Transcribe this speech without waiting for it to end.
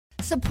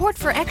Support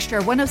for Extra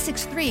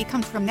 106.3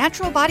 comes from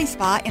Natural Body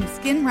Spa and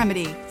Skin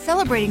Remedy,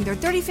 celebrating their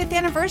 35th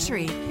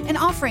anniversary and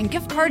offering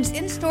gift cards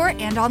in-store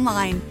and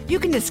online. You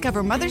can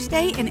discover Mother's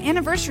Day and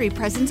anniversary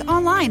presents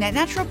online at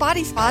Natural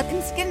Body Spa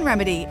and Skin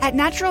Remedy at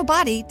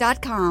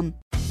naturalbody.com.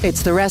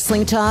 It's the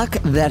wrestling talk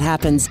that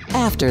happens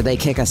after they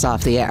kick us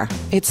off the air.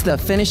 It's the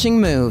finishing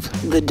move,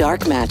 the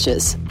dark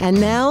matches. And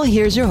now,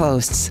 here's your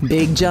hosts,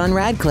 Big John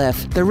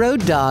Radcliffe, the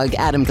road dog,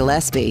 Adam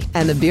Gillespie,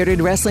 and the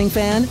bearded wrestling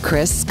fan,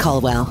 Chris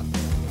Culwell.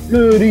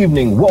 Good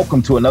evening.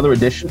 Welcome to another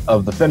edition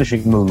of the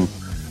finishing move,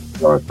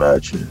 dark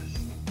matches.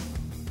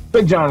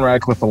 Big John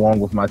Radcliffe, along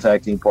with my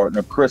tag team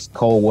partner, Chris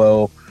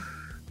Culwell,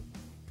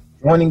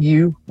 joining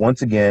you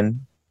once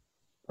again,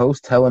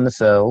 post Hell in a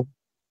Cell,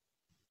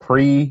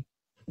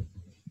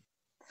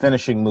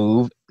 finishing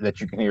move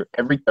that you can hear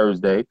every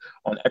Thursday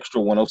on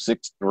Extra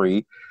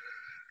 106.3.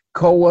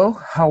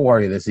 Culwell, how are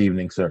you this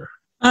evening, sir?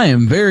 I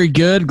am very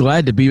good.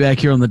 Glad to be back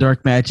here on the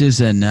Dark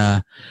Matches. And,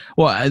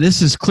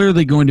 this is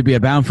clearly going to be a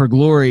Bound for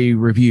Glory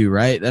review,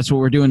 right? That's what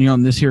we're doing here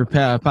on this here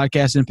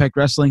podcast, Impact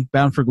Wrestling,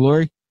 Bound for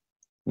Glory.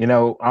 You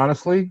know,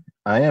 honestly,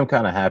 I am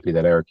kind of happy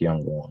that Eric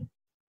Young won.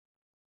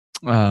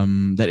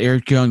 That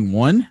Eric Young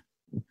won?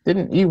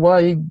 Didn't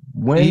EY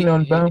win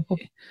on Bound for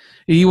Glory?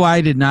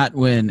 EY did not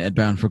win at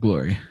Bound for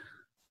Glory.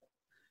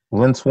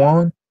 Lynn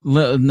Swan?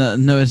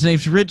 No, his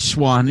name's Rich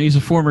Swann. He's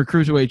a former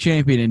Cruiserweight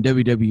champion in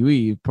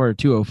WWE, part of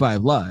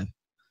 205 Live.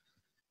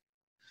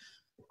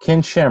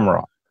 Ken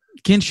Shamrock.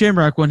 Ken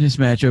Shamrock won his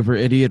match over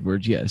Eddie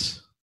Edwards,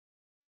 yes.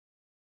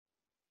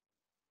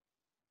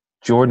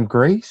 Jordan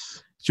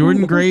Grace?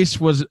 Jordan Grace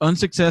was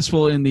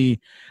unsuccessful in the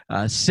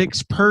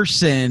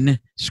six-person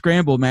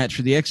scramble match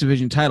for the X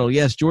Division title.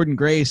 Yes, Jordan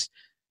Grace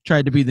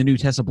tried to be the new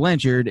Tessa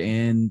Blanchard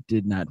and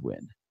did not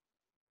win.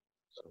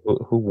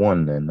 Who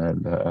won then?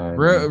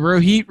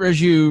 Rohit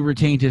Raju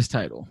retained his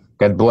title.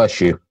 God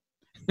bless you.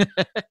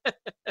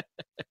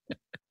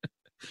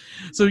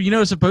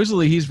 So,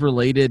 supposedly he's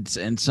related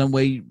in some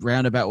way,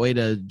 roundabout way,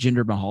 to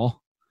Jinder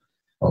Mahal.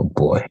 Oh,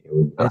 boy.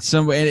 It's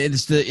some way,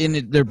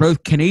 they're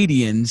both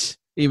Canadians,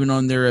 even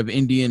on their of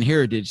Indian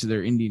heritage. So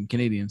they're Indian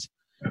Canadians.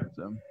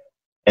 So.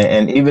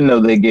 And even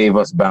though they gave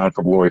us Bound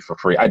for Glory for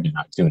free, I did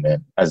not tune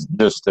in as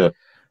just to.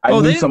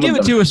 They didn't give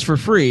it to us for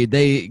free.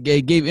 They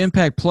gave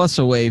Impact Plus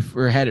away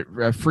had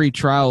a free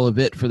trial of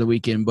it for the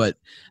weekend, but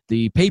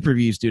the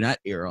pay-per-views do not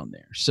air on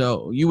there.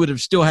 So you would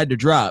have still had to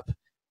drop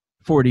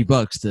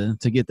 $40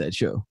 to get that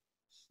show.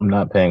 I'm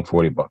not paying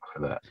 $40 for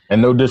that.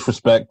 And no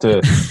disrespect to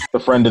the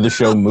friend of the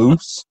show,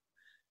 Moose.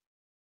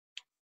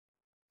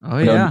 Oh,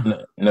 yeah.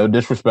 No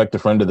disrespect to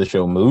friend of the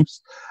show,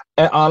 Moose.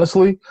 And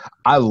honestly,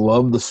 I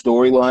love the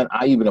storyline.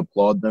 I even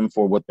applaud them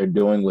for what they're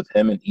doing with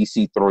him and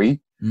EC3.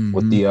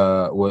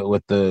 Mm-hmm.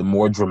 With the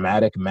more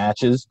dramatic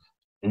matches,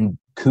 and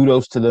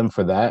kudos to them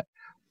for that.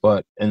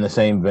 But in the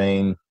same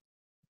vein,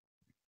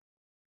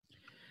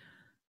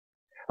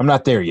 I'm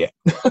not there yet.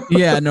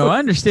 Yeah, no, I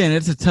understand.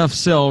 It's a tough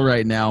sell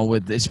right now,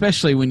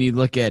 especially when you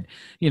look at,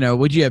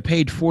 would you have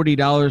paid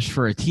 $40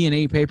 for a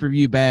TNA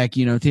pay-per-view back,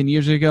 10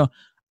 years ago?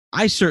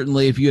 I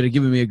certainly, if you had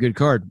given me a good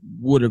card,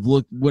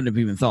 wouldn't have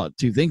even thought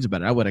two things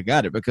about it. I would have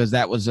got it because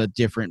that was a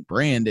different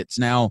brand. It's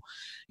now,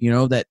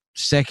 that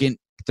second,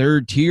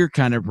 third tier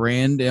kind of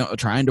brand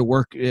trying to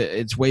work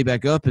its way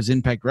back up as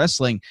Impact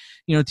Wrestling.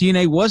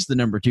 TNA was the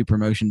number 2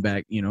 promotion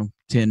back,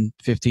 10,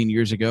 15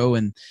 years ago.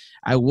 And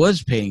I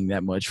was paying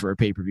that much for a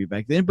pay-per-view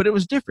back then, but it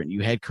was different.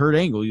 You had Kurt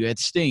Angle, you had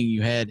Sting,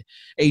 you had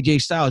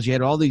AJ Styles, you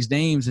had all these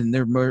names, and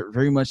they're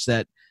very much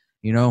that,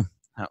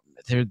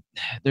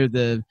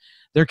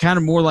 they're kind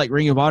of more like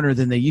Ring of Honor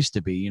than they used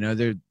to be.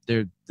 They're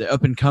the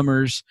up and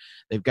comers.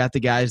 They've got the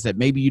guys that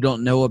maybe you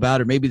don't know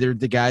about, or maybe they're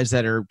the guys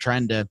that are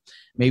trying to,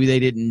 maybe they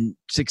didn't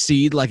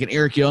succeed. Like an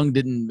Eric Young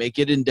didn't make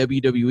it in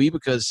WWE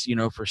because,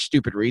 for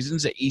stupid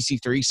reasons. At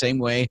EC3, same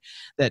way.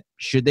 That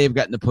should they have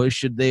gotten the push?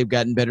 Should they have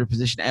gotten better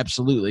position?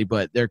 Absolutely.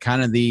 But they're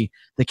kind of the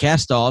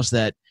cast-offs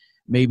that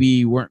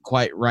maybe weren't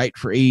quite right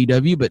for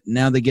AEW, but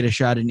now they get a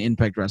shot in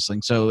Impact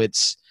Wrestling. So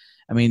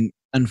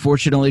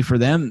unfortunately for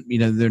them,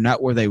 they're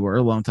not where they were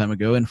a long time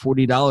ago, and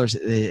 $40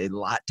 is a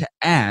lot to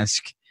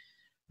ask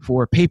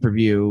for a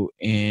pay-per-view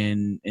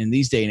in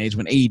these day and age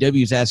when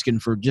AEW is asking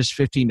for just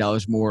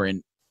 $15 more,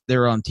 and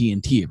they're on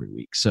TNT every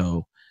week.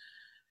 So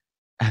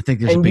I think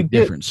there's a big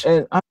difference.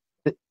 And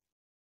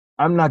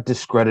I'm not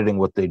discrediting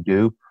what they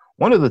do.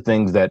 One of the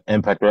things that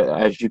Impact,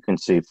 as you can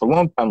see, for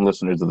long-time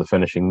listeners of The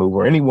Finishing Move,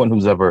 or anyone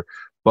who's ever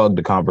bugged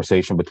the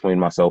conversation between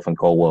myself and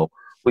Culwell,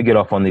 we get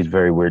off on these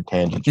very weird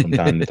tangents from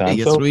time to time.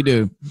 Yes, we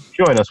do.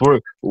 Join us.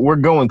 We're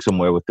going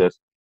somewhere with this.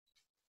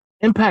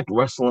 Impact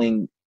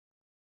Wrestling,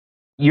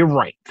 you're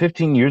right.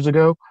 15 years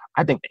ago,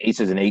 I think the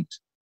Aces and Eights,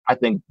 I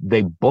think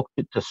they booked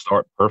it to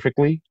start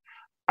perfectly.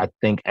 I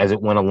think as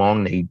it went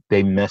along,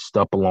 they messed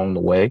up along the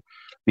way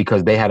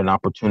because they had an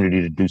opportunity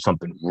to do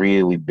something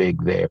really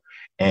big there,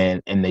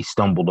 and they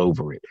stumbled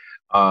over it.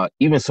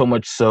 Even so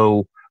much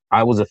so,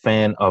 I was a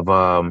fan of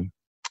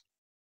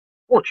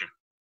Fortune.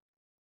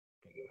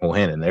 Whole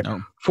hand in there.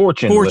 Oh.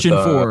 Fortune with,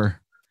 4.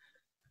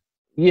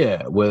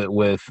 Yeah,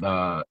 with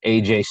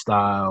AJ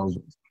Styles,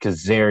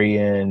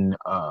 Kazarian,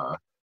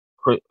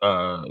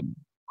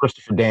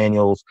 Christopher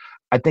Daniels.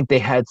 I think they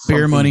had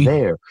Beer something money.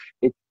 there.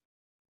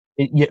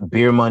 Yeah,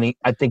 beer money.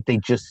 I think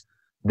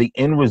the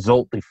end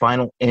result, the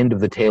final end of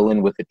the tail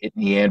end with it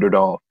meandered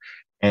off.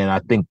 And I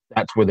think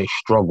that's where they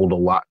struggled a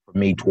lot for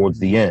me towards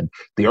the end.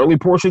 The early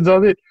portions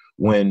of it,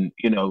 when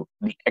the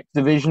X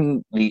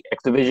Division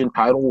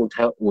title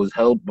was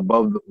held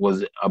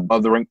was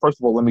above the ring. First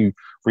of all, let me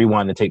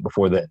rewind the tape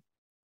before then.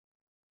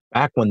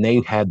 Back when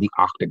they had the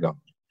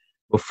Octagon,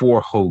 before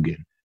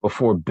Hogan,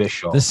 before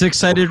Bischoff, The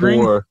 6-sided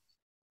ring.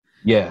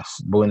 Yes,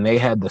 when they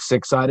had the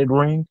 6-sided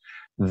ring,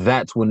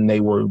 that's when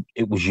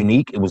it was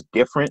unique. It was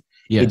different.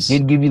 Yes. It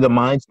did give you the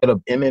mindset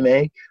of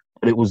MMA,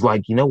 but it was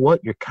like, you know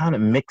what? You're kind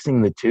of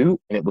mixing the two,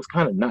 and it was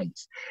kind of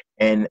nice.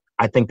 And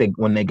I think that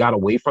when they got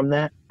away from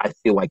that, I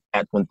feel like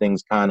that's when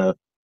things kind of,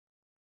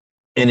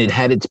 and it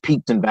had its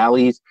peaks and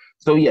valleys.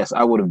 So yes,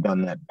 I would have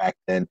done that back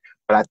then,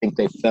 but I think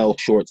they fell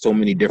short so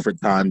many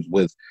different times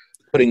with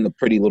putting the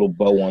pretty little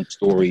bow on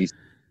stories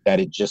that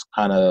it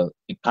kind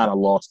of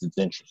lost its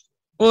interest.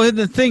 Well,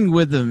 the thing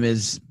with them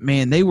is,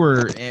 man, they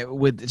were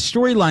with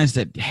storylines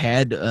that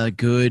had a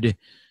good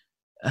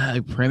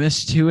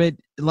premise to it.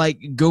 Like,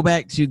 go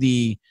back to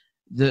the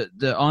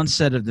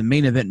onset of the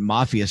Main Event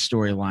Mafia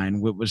storyline,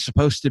 what was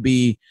supposed to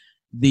be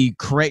the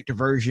correct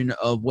version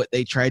of what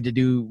they tried to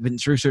do,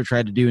 Vince Russo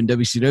tried to do in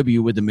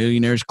WCW with the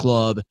Millionaires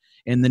Club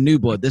and the New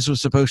Blood. This was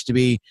supposed to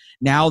be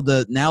now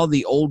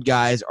the old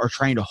guys are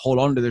trying to hold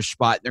on to their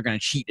spot. And they're going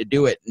to cheat to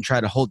do it and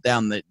try to hold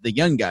down the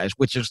young guys,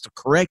 which is the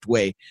correct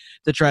way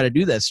to try to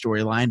do that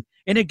storyline.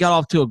 And it got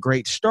off to a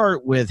great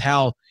start with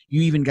how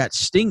you even got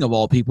Sting, of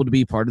all people, to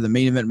be part of the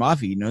Main Event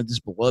Mafia, this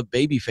beloved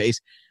babyface.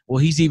 Well,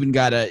 he's even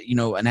got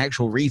an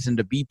actual reason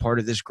to be part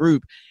of this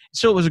group.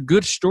 So it was a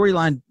good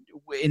storyline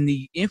in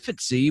the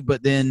infancy,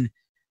 but then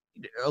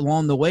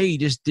along the way, you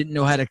just didn't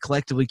know how to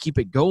collectively keep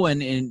it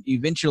going. And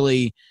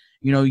eventually,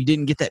 you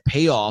didn't get that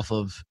payoff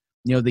of,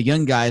 the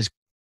young guys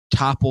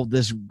toppled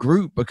this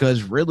group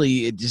because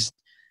really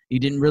you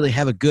didn't really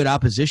have a good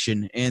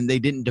opposition and they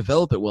didn't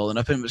develop it well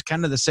enough. And it was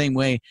kind of the same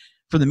way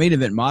for the Main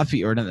Event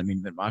Mafia, or not the Main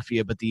Event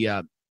Mafia, but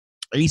the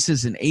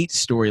Aces and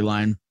Eights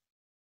storyline.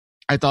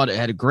 I thought it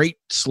had a great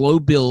slow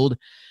build.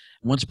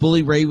 Once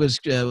Bully Ray was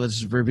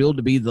revealed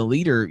to be the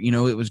leader,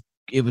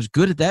 it was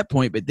good at that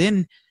point, but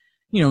then,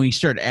 he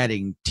started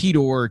adding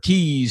Tito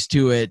Ortiz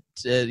to it,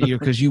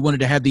 because you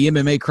wanted to have the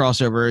MMA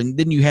crossover, and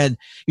then you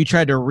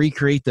tried to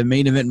recreate the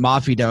Main Event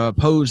Mafia to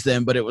oppose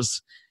them, but it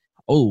was,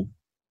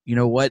 you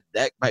know what?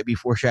 That might be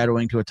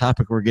foreshadowing to a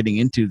topic we're getting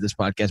into this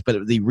podcast,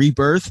 but the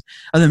rebirth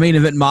of the Main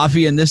Event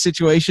Mafia in this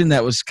situation,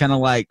 that was kind of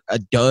like a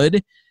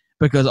dud,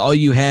 because all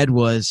you had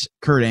was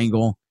Kurt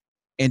Angle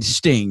and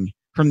Sting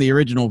from the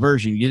original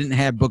version. You didn't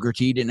have Booker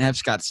T, you didn't have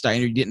Scott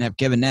Steiner, you didn't have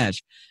Kevin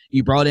Nash.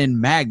 You brought in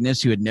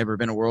Magnus, who had never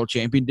been a world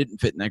champion, didn't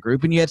fit in that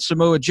group, and you had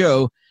Samoa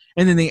Joe,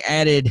 and then they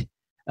added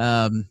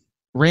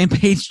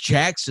Rampage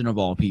Jackson, of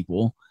all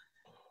people,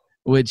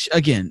 which,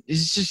 again,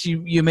 it's just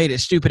you made it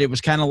stupid. It was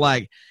kind of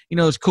like,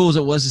 as cool as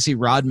it was to see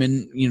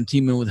Rodman,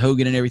 teaming with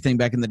Hogan and everything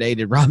back in the day,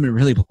 did Rodman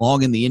really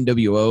belong in the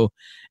NWO?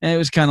 And it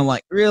was kind of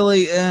like,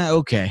 really?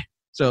 Okay.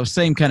 So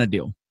same kind of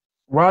deal.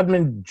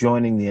 Rodman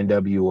joining the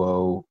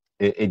NWO,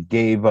 it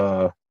gave,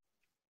 to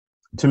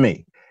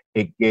me,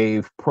 it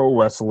gave pro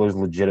wrestlers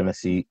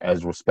legitimacy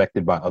as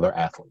respected by other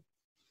athletes.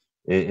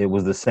 It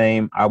was the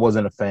same. I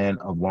wasn't a fan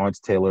of Lawrence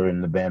Taylor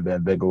in the Bam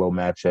Bam Bigelow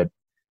match at,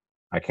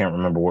 I can't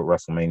remember what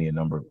WrestleMania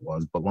number it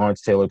was, but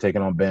Lawrence Taylor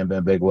taking on Bam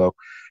Bam Bigelow.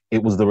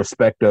 It was the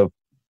respect of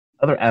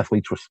other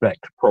athletes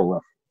respect pro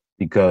wrestling,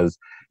 because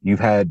you've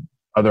had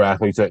other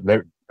athletes that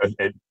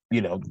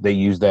they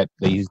use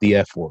the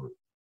F word.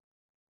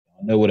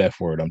 I know what F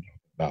word I'm talking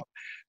about,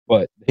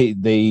 but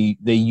they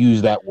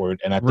use that word,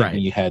 and I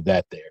think you had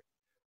that there.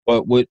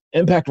 But what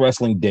Impact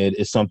Wrestling did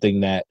is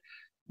something that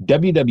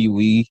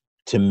WWE,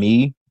 to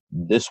me,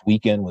 this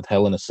weekend with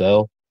Hell in a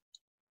Cell,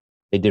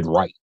 they did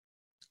right.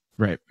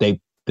 Right.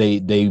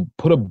 They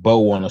put a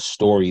bow on a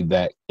story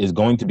that is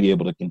going to be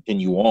able to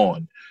continue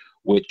on,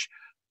 which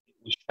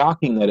was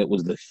shocking that it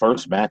was the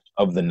first match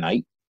of the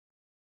night,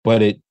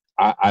 but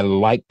I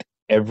liked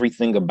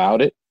everything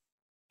about it,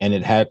 and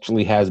it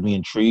actually has me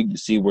intrigued to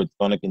see where it's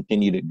going to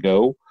continue to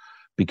go,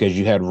 because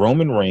you had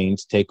Roman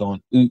Reigns take on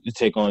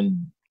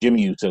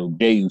Jimmy Uso,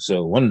 Jey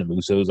Uso, one of the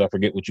Usos, I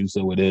forget which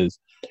Uso it is.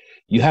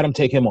 You had him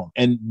take him on,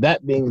 and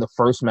that being the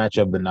first match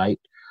of the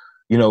night,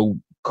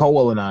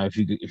 Culwell and I,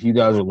 if you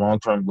guys are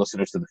long-term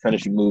listeners to the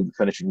finishing move,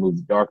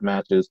 the dark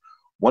matches,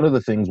 one of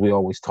the things we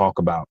always talk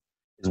about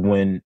is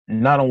when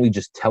not only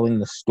just telling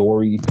the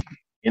story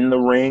in the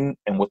ring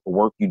and with the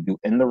work you do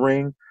in the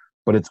ring,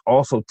 but it's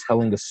also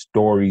telling a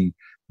story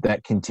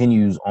that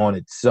continues on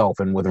itself.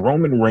 And with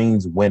Roman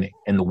Reigns winning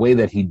and the way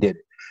that he did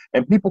it,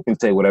 and people can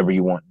say whatever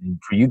you want. And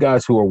for you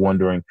guys who are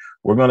wondering,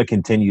 we're going to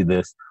continue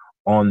this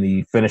on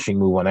the finishing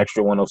move on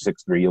Extra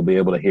 106.3. You'll be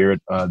able to hear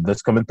it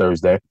this coming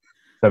Thursday,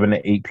 7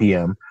 to 8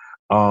 p.m.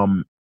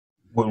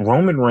 What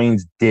Roman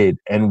Reigns did,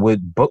 and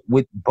with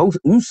both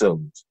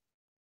Usos,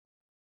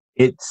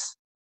 it's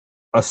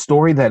a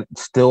story that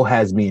still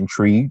has me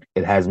intrigued.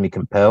 It has me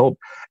compelled,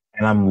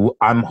 and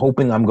I'm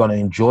hoping I'm going to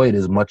enjoy it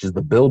as much as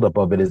the buildup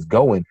of it is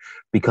going,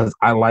 because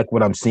I like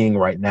what I'm seeing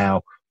right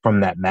now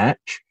from that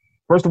match.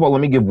 First of all,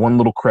 let me give one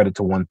little credit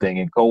to one thing.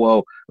 And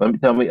Culwell,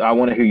 tell me, I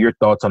want to hear your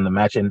thoughts on the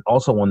match, and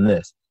also on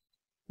this.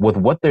 With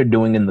what they're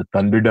doing in the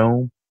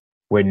Thunderdome,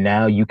 where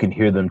now you can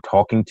hear them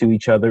talking to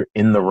each other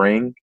in the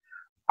ring,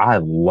 I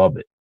love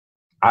it.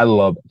 I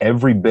love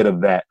every bit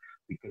of that,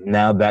 because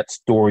now that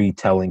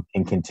storytelling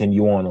can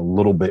continue on a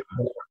little bit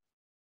more.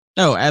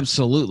 Oh,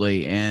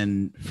 absolutely.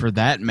 And for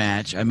that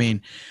match, I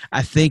mean,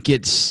 I think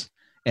it's,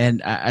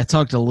 and I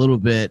talked a little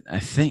bit, I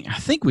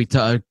think we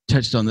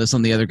touched on this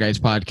on the other guy's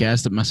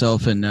podcast, that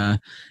myself and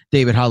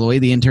David Holloway,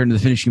 the intern of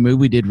the Finishing Move,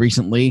 we did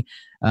recently,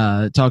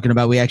 talking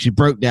about, we actually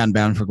broke down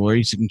Bound for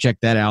Glory, so you can check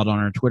that out on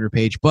our Twitter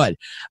page. But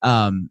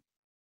I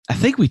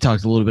think we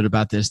talked a little bit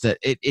about this, that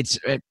it's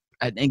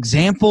an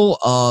example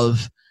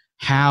of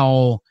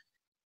how,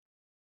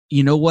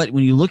 you know what,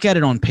 when you look at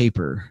it on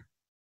paper,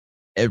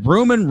 a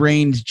Roman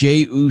Reigns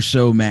Jey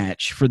Uso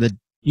match for the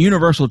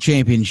Universal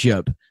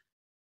Championship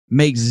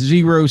makes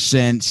zero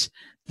sense.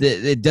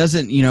 It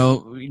doesn't,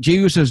 Jey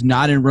Uso's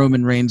not in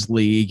Roman Reigns'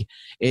 league.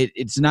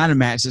 It's not a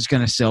match that's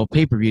going to sell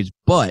pay-per-views,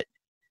 but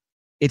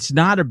it's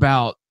not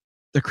about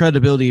the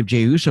credibility of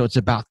Jey Uso. It's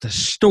about the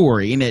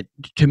story. And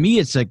to me,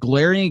 it's a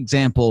glaring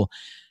example.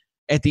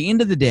 At the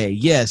end of the day,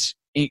 yes,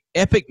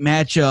 epic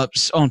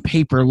matchups on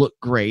paper look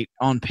great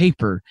on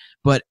paper,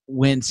 but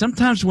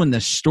sometimes when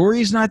the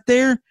story's not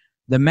there,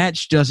 the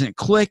match doesn't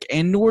click,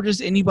 and nor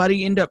does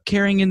anybody end up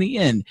caring in the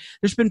end.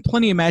 There's been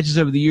plenty of matches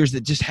over the years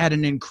that just had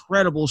an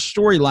incredible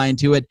storyline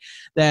to it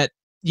that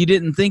you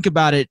didn't think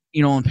about it,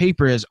 on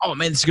paper as, oh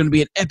man, this is going to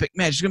be an epic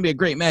match. It's going to be a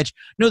great match.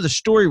 No, the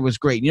story was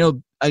great.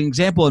 An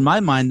example in my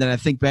mind that I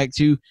think back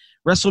to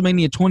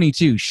WrestleMania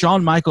 22,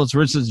 Shawn Michaels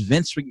versus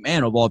Vince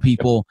McMahon, of all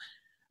people.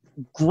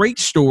 Great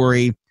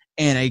story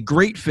and a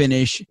great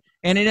finish.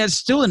 And it has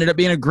still ended up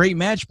being a great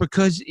match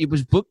because it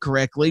was booked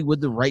correctly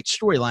with the right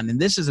storyline. And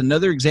this is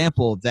another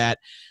example of that.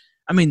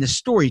 I mean, the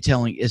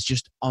storytelling is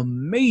just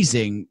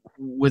amazing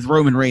with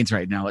Roman Reigns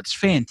right now. It's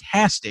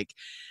fantastic.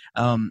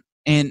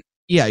 And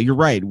yeah, you're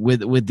right. With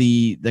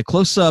the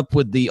close up,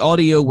 with the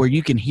audio where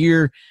you can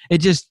hear it,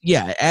 just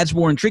it adds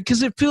more intrigue,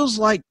 because it feels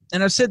like,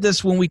 and I've said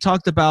this when we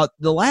talked about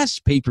the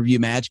last pay-per-view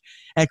match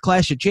at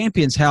Clash of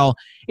Champions, how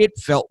it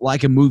felt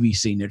like a movie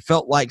scene. It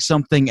felt like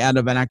something out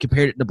of, and I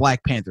compared it to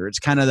Black Panther. It's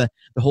kind of the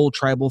whole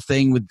tribal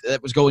thing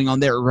that was going on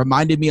there. It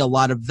reminded me a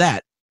lot of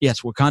that.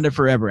 Yes, Wakanda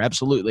forever,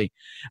 absolutely.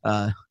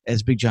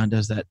 As Big John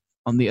does that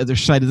on the other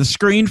side of the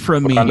screen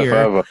from me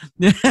here.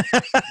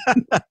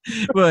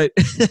 But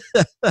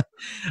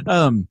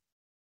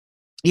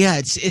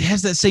it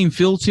has that same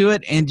feel to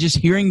it, and just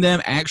hearing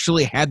them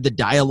actually have the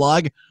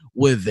dialogue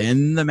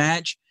within the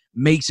match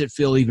makes it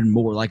feel even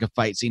more like a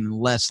fight scene and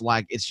less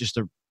like it's just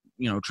a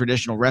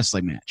traditional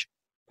wrestling match.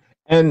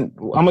 And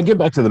I'm gonna get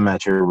back to the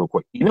match here real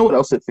quick. You know what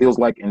else it feels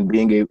like in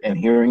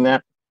hearing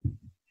that?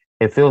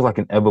 It feels like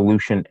an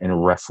evolution in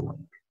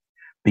wrestling.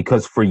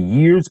 Because for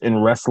years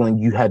in wrestling,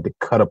 you had to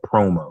cut a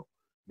promo.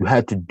 You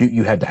had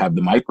to have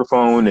the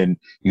microphone, and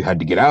you had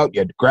to get out. You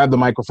had to grab the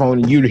microphone,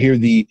 and you'd hear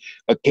the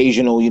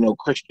occasional,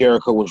 Chris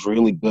Jericho was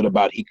really good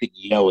about, he could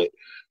yell it.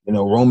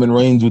 Roman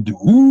Reigns would do,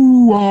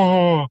 ooh,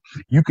 ah.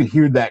 You could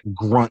hear that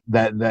grunt,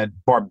 that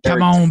barbaric.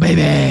 Come on,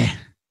 baby.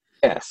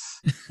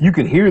 Yes. You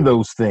could hear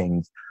those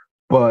things.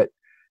 But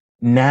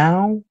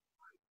now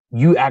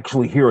you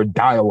actually hear a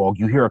dialogue,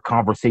 you hear a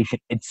conversation.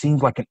 It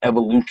seems like an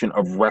evolution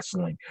of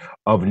wrestling,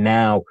 of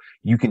now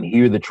you can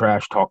hear the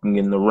trash talking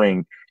in the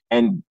ring.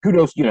 And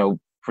kudos,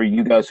 for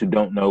you guys who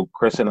don't know,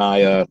 Chris and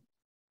I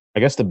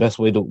guess the best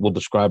way we'll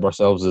describe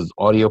ourselves as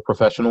audio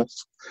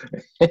professionals.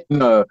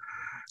 And,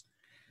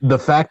 the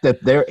fact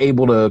that they're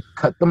able to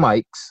cut the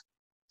mics,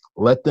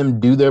 let them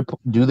do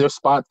their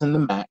spots in the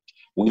match.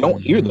 We don't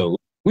hear those.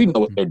 We know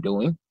what they're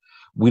doing.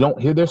 We don't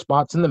hear their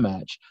spots in the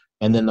match.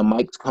 And then the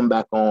mics come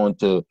back on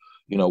to,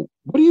 what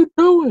are you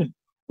doing?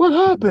 What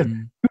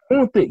happened?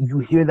 You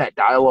hear that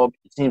dialogue.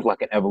 It seems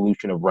like an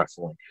evolution of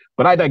wrestling.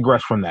 But I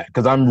digress from that,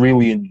 because I'm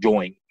really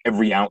enjoying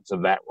every ounce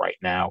of that right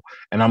now.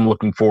 And I'm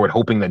looking forward,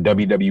 hoping that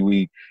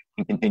WWE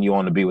can continue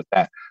on to be with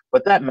that.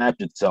 But that match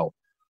itself,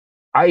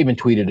 I even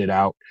tweeted it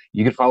out.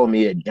 You can follow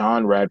me at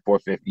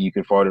JohnRad450. You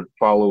can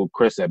follow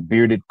Chris at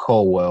Bearded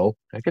Culwell.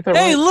 Did I get that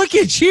right? Hey, look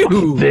at you.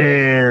 Look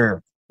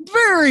there.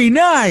 Very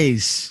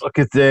nice. Look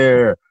at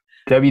there.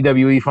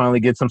 WWE finally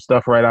gets some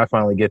stuff right. I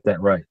finally get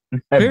that right.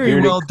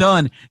 Very well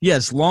done.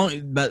 Yes,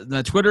 but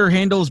the Twitter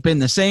handle has been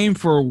the same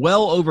for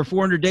well over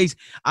 400 days.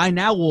 I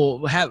now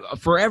will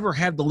forever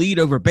have the lead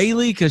over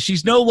Bayley because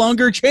she's no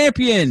longer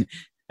champion.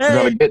 Hey. I'm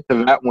going to get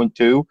to that one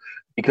too,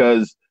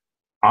 because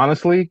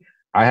honestly,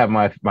 I have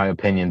my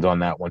opinions on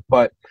that one.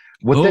 But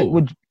with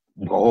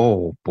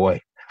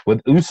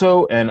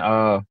Uso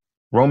and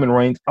Roman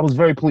Reigns, I was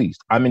very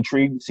pleased. I'm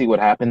intrigued to see what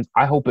happens.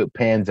 I hope it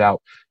pans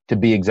out to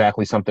be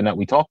exactly something that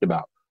we talked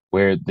about,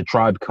 where the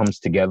tribe comes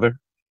together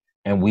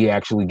and we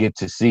actually get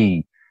to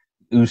see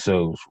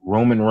Usos,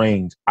 Roman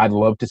Reigns. I'd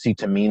love to see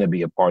Tamina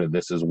be a part of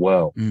this as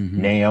well.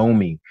 Mm-hmm.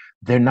 Naomi.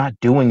 They're not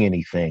doing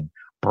anything.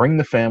 Bring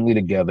the family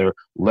together.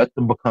 Let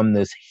them become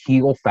this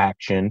heel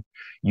faction.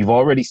 You've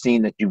already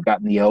seen that you've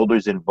gotten the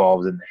elders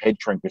involved and the head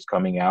shrinkers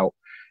coming out.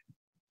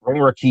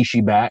 Bring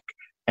Rikishi back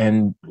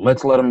and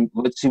let's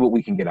see what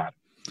we can get out of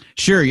it.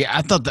 Sure, yeah.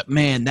 I thought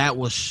that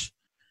was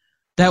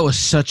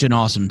such an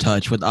awesome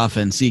touch with Afa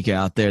and Sika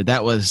out there.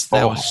 That was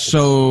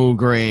so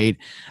great.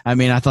 I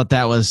mean, I thought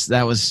that was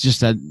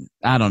just I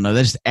don't know,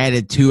 that just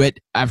added to it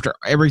after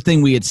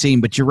everything we had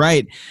seen. But you're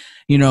right,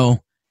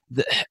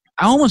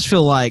 I almost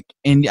feel like,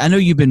 and I know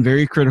you've been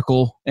very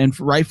critical, and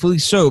rightfully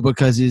so,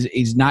 because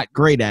he's not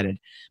great at it,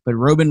 but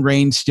Roman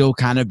Reigns still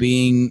kind of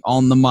being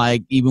on the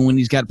mic, even when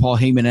he's got Paul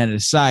Heyman at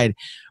his side.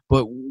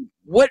 But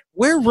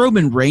where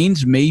Roman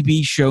Reigns may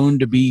be shown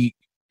to be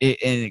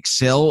and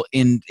excel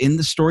in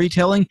the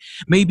storytelling,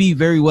 may be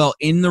very well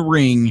in the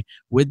ring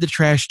with the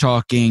trash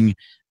talking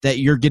that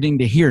you're getting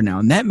to hear now.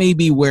 And that may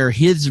be where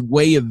his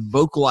way of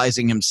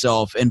vocalizing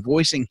himself and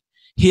voicing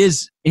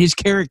his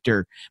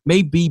character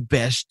may be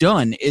best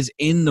done is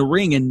in the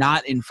ring and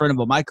not in front of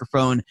a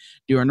microphone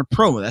during a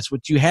promo. That's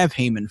what you have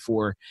Heyman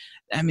for.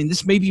 I mean,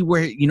 this may be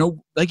where,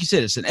 like you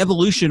said, it's an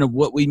evolution of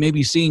what we may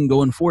be seeing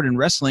going forward in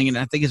wrestling, and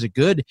I think it's a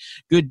good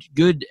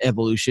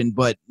evolution,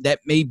 but that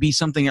may be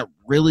something that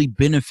really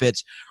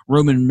benefits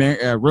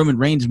Roman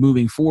Reigns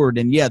moving forward.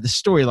 And yeah, the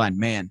storyline,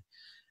 man,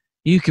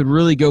 you could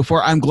really go for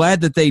it. I'm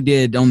glad that they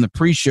did on the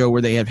pre-show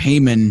where they have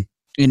Heyman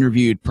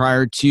interviewed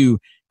prior to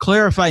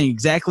clarifying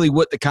exactly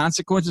what the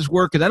consequences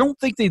were, because I don't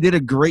think they did a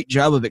great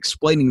job of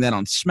explaining that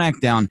on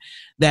SmackDown,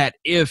 that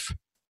if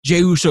Jey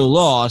Uso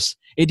lost,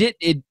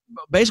 it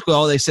basically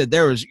all they said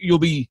there was you'll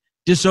be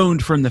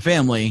disowned from the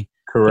family.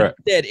 Correct.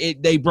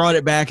 They brought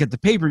it back at the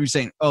pay-per-view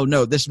saying, oh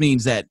no, this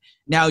means that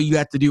now you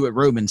have to do what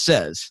Roman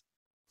says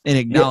and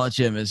acknowledge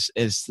him as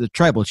the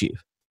tribal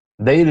chief.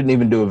 They didn't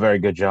even do a very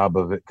good job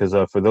of it, because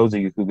for those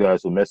of you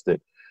guys who missed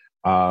it,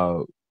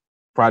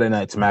 Friday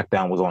Night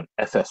SmackDown was on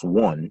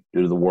FS1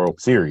 due to the World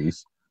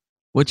Series.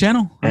 What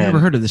channel? I've never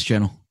heard of this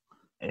channel.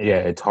 Yeah,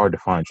 it's hard to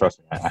find. Trust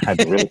me. I had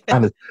to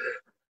really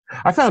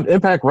I found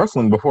Impact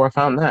Wrestling before I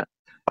found that.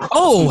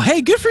 Oh,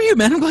 hey, good for you,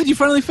 man. I'm glad you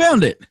finally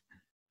found it.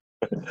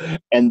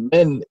 And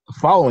then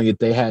following it,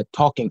 they had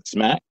Talking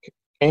Smack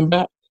came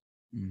back.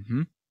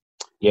 Mm-hmm.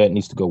 Yeah, it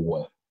needs to go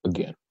away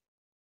again.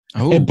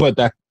 Oh, but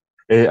I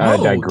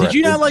digress. Did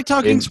you not like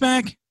Talking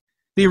Smack?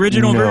 The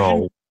original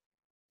version?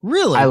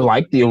 Really? I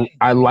like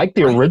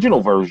the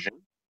original version.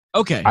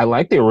 Okay. I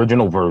like the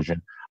original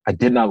version. I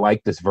did not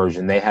like this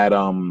version. They had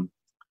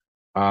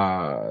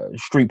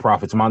Street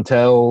Profits,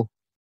 Montez.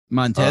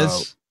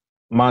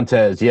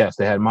 Yes,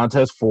 they had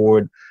Montez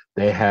Ford.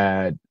 They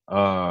had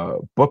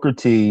Booker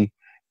T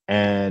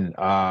and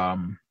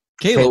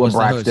Kayla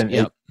Braxton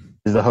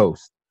is the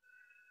host.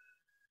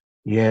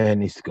 Yeah, it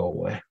needs to go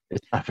away.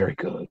 It's not very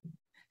good.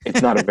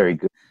 It's not a very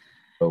good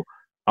show.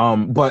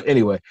 But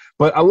anyway,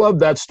 I love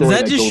that story.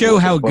 Does that just show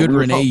how good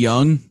Renee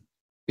Young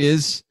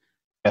is?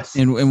 Yes.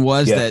 And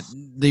was that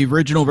the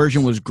original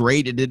version was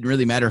great. It didn't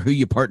really matter who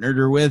you partnered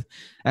her with.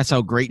 That's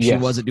how great she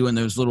was at doing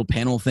those little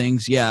panel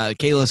things. Yeah,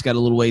 Kayla's got a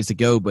little ways to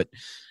go, but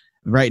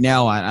right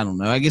now, I don't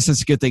know. I guess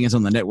that's a good thing it's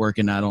on the network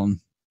and not on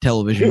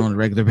television on a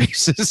regular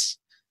basis.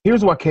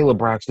 Here's why Kayla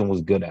Braxton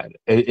was good at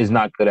it. Is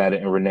not good at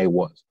it, and Renee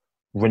was.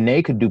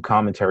 Renee could do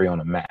commentary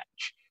on a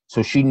match.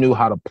 So she knew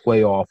how to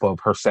play off of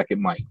her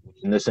second mic, which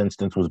in this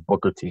instance was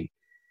Booker T.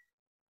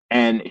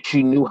 And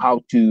she knew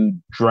how to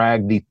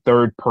drag the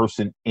third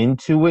person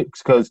into it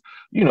because,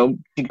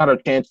 she got a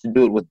chance to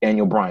do it with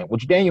Daniel Bryan,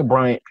 which Daniel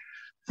Bryan,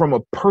 from a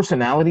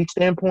personality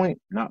standpoint,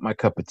 not my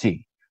cup of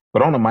tea.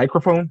 But on a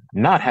microphone,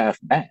 not half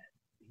bad.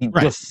 He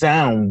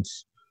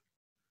sounds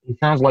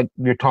like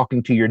you're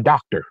talking to your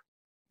doctor.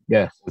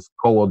 Yes,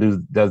 Culwell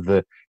does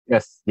the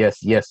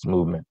yes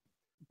movement.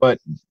 But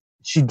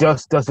she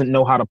just doesn't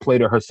know how to play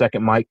to her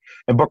second mic,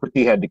 and Booker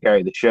T had to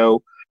carry the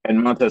show,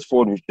 and Montez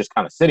Ford was just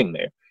kind of sitting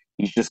there.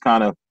 He's just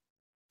kind of...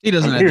 He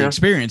doesn't have the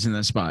experience in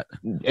that spot.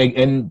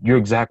 And you're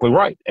exactly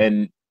right.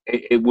 And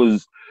it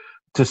was,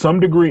 to some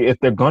degree, if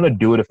they're going to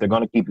do it, if they're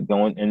going to keep it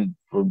going, and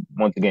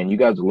once again, you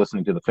guys are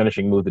listening to the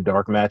Finishing Move, the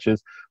dark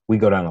matches, we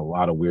go down a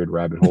lot of weird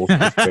rabbit holes.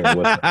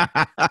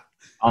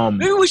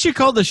 Maybe we should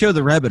call the show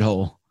The Rabbit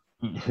Hole.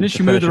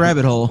 Finishing Move, the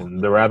Rabbit Hole.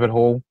 The Rabbit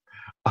Hole.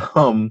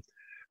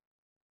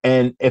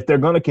 And if they're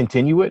going to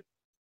continue it,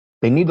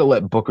 they need to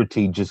let Booker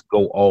T just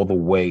go all the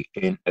way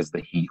in as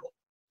the heel,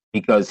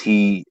 because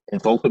he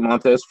insulted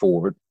Montez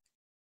Ford.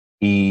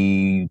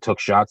 He took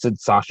shots at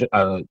Sasha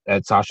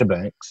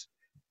Banks.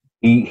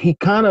 He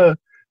kind of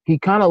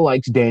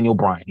likes Daniel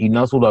Bryan. He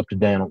nuzzled up to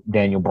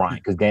Daniel Bryan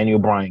because Daniel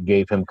Bryan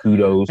gave him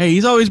kudos. Hey,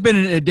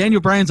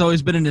 Daniel Bryan's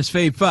always been in his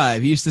Fave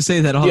Five. He used to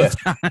say that all the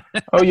time.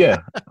 Oh yeah,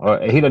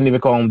 he doesn't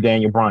even call him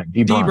Daniel Bryan.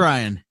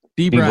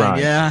 D. Bryan,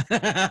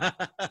 yeah.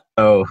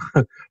 Oh,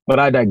 but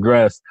I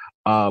digress.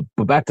 But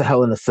back to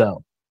Hell in a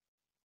Cell.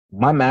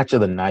 My match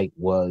of the night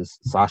was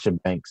Sasha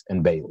Banks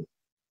and Bayley.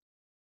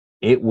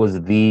 It was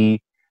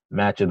the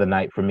match of the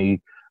night for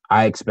me.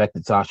 I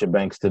expected Sasha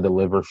Banks to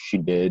deliver. She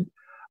did.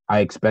 I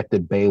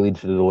expected Bayley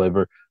to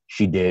deliver.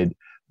 She did.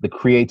 The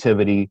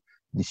creativity,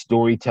 the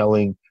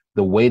storytelling,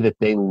 the way that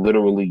they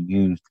literally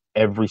used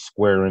every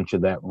square inch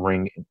of that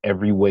ring in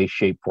every way,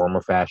 shape, form,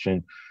 or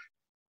fashion.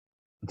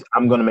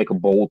 I'm going to make a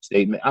bold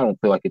statement. I don't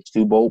feel like it's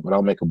too bold, but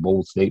I'll make a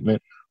bold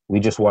statement. We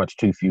just watched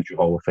 2 future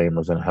Hall of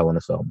Famers in a Hell in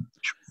a Cell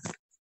match.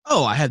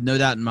 Oh, I have no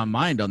doubt in my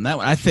mind on that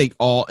one. I think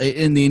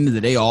in the end of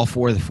the day, all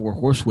 4 of the 4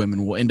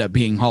 horsewomen will end up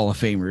being Hall of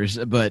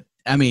Famers. But,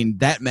 I mean,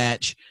 that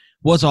match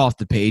was off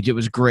the page. It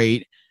was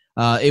great.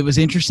 It was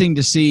interesting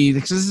to see,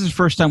 because this is the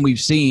first time we've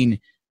seen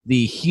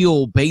the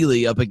heel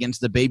Bayley up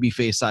against the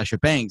babyface Sasha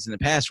Banks. In the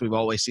past, we've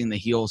always seen the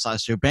heel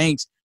Sasha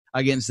Banks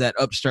against that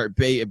upstart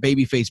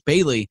babyface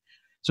Bayley.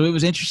 So it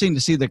was interesting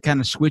to see the kind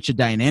of switch of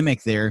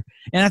dynamic there.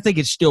 And I think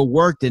it still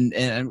worked. And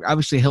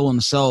obviously Hell in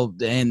a Cell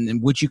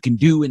and what you can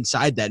do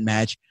inside that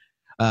match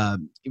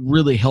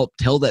really helped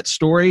tell that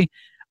story.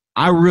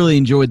 I really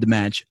enjoyed the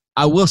match.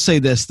 I will say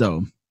this,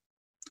 though.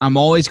 I'm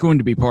always going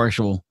to be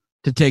partial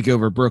to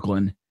TakeOver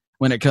Brooklyn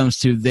when it comes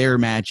to their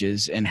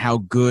matches and how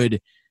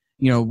good,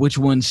 which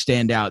ones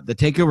stand out. The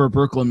TakeOver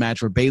Brooklyn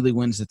match where Bayley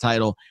wins the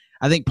title,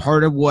 I think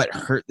part of what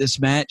hurt this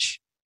match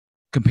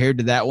compared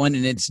to that one,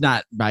 and it's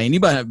not by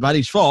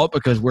anybody's fault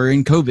because we're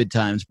in COVID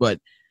times, but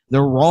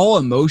the raw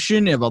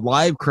emotion of a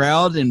live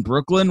crowd in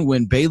Brooklyn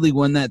when Bayley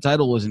won that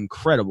title was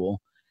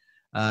incredible.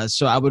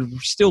 So I would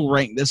still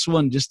rank this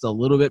one just a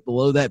little bit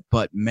below that,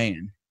 but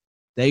man,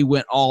 they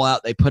went all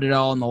out. They put it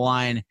all on the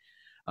line.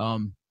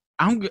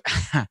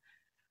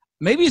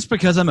 Maybe it's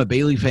because I'm a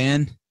Bayley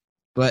fan,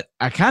 but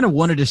I kind of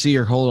wanted to see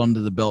her hold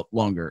onto the belt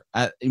longer.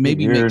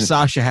 Maybe make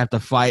Sasha have to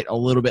fight a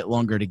little bit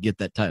longer to get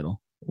that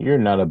title. You're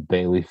not a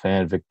Bayley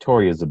fan.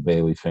 Victoria's a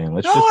Bayley fan.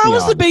 I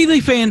was the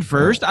Bayley fan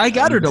first. I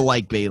got her to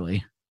like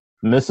Bayley.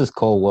 Mrs.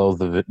 Culwell's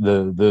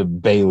the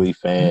Bayley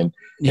fan. And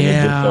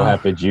yeah. It just so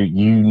happens you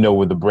know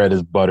where the bread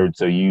is buttered,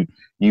 so you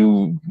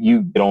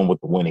get on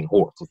with the winning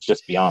horse. Let's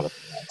just be honest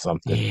about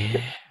something.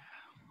 Yeah.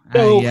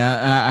 So,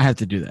 I have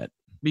to do that.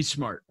 Be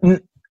smart.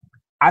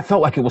 I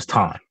felt like it was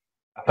time.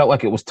 I felt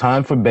like it was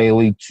time for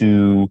Bayley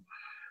to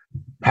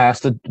pass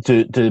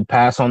to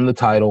pass on the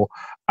title.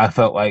 I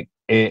felt like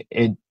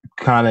it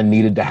kind of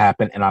needed to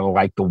happen, and I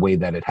liked the way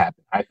that it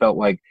happened. I felt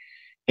like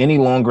any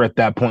longer at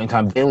that point in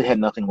time, Bayley had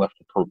nothing left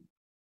to prove.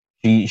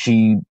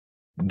 She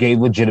gave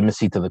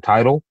legitimacy to the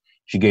title.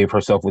 She gave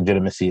herself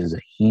legitimacy as a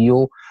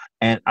heel.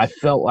 And I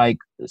felt like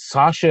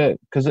Sasha,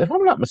 because if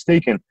I'm not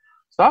mistaken,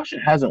 Sasha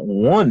hasn't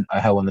won a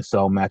Hell in a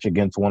Cell match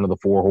against one of the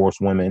 4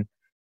 horsewomen.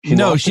 She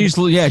was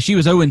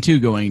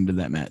 0-2 going into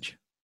that match.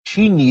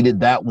 She needed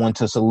that one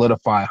to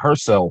solidify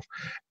herself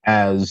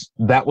as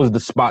that was the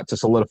spot to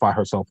solidify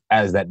herself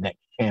as that next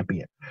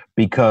champion,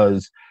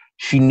 because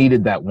she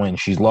needed that win.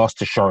 She's lost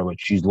to Charlotte.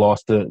 She's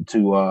lost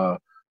to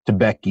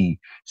Becky.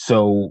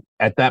 So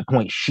at that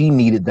point, she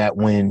needed that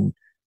win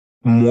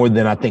more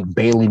than I think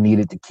Bayley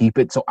needed to keep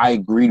it. So I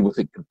agreed with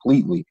it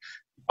completely.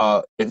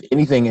 If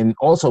anything, and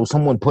also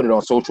someone put it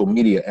on social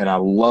media, and I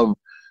love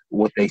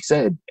what they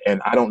said.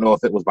 And I don't know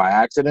if it was by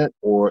accident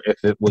or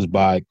if it was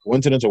by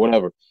coincidence or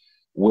whatever,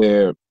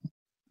 where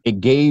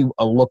it gave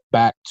a look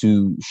back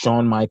to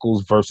Shawn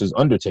Michaels versus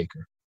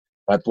Undertaker.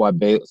 That's why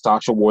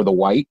Sasha wore the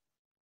white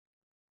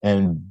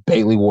and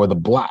Bayley wore the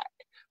black,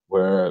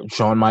 where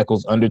Shawn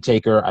Michaels,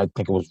 Undertaker, I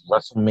think it was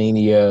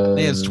WrestleMania.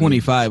 It was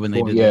 25 when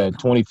they did that. Yeah,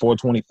 24,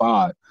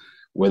 25,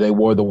 where they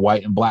wore the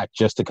white and black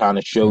just to kind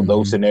of show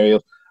those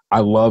scenarios. I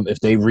love if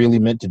they really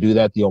meant to do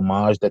that, the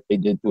homage that they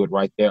did to it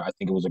right there. I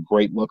think it was a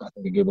great look. I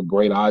think it gave a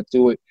great eye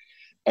to it.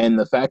 And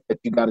the fact that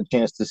you got a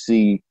chance to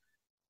see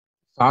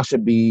Sasha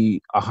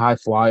be a high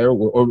flyer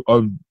or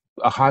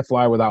a high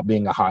flyer without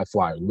being a high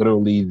flyer.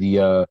 Literally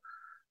the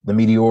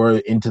meteor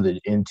into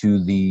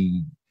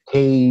the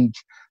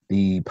cage,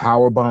 the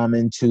power bomb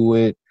into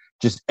it,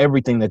 just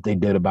everything that they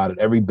did about it.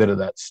 Every bit of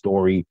that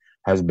story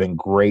has been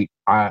great.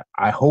 I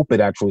hope it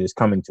actually is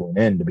coming to an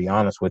end, to be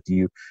honest with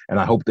you. And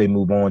I hope they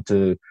move on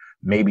to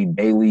maybe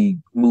Bayley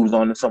moves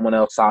on to someone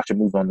else, Sasha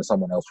moves on to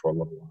someone else for a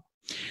little while.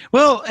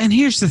 Well, and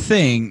here's the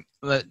thing.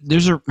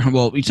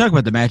 We talk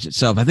about the match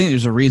itself. I think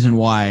there's a reason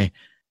why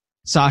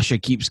Sasha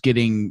keeps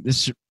getting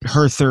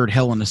her third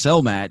Hell in a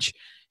Cell match.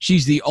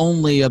 She's the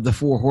only of the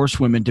 4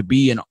 horsewomen to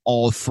be in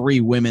all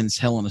 3 women's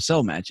Hell in a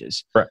Cell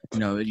matches. Right.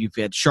 You've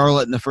had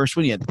Charlotte in the first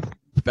one, you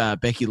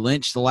had Becky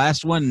Lynch the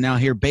last one, and now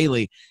here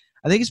Bayley.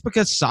 I think it's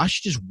because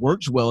Sasha just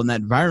works well in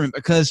that environment,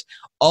 because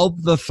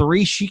of the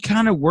 3, she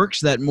kind of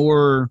works that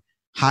more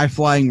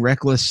high-flying,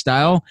 reckless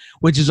style,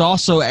 which is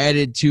also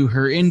added to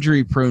her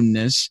injury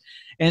proneness.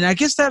 And I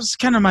guess that's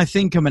kind of my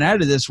thing coming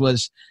out of this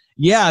was,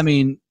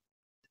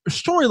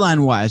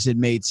 storyline-wise, it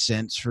made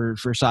sense for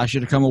Sasha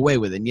to come away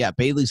with it. And yeah,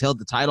 Bayley's held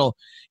the title.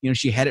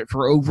 She had it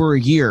for over a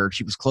year.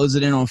 She was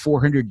closing in on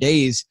 400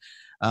 days.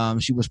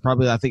 She was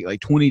probably, I think,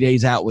 like 20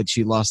 days out when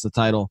she lost the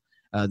title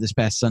this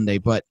past Sunday.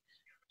 But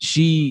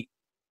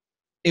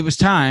it was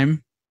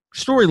time,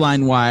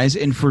 storyline-wise,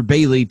 and for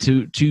Bayley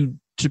to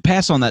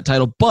pass on that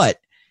title. But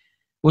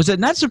was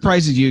it not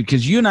surprising to you,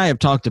 because you and I have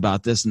talked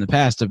about this in the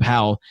past, of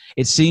how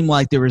it seemed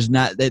like there was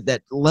not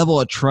that level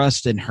of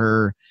trust in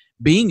her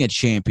being a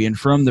champion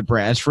from the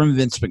brass, from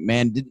Vince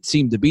McMahon, didn't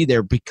seem to be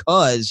there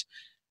because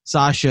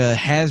Sasha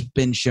has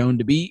been shown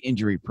to be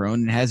injury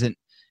prone and hasn't,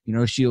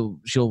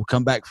 she'll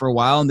come back for a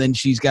while, and then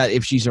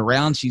if she's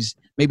around, she's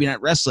maybe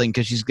not wrestling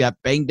because she's got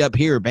banged up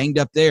here, banged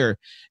up there.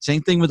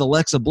 Same thing with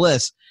Alexa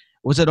Bliss.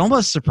 Was it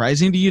almost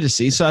surprising to you to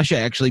see Sasha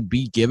actually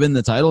be given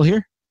the title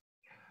here?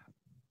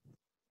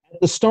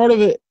 At the start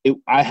of it,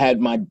 I had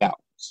my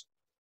doubts.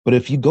 But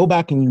if you go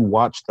back and you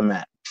watch the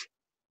match,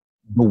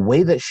 the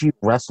way that she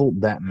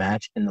wrestled that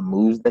match and the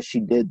moves that she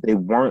did, they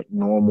weren't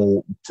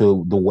normal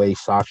to the way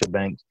Sasha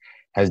Banks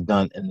has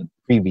done in the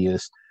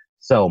previous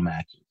Cell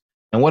matches.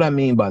 And what I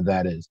mean by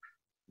that is,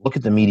 look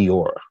at the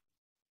Meteora.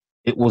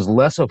 It was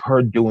less of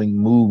her doing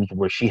moves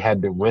where she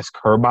had to risk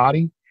her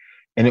body,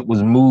 and it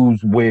was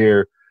moves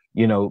where,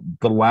 the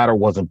ladder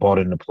wasn't brought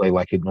into play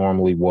like it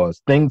normally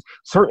was.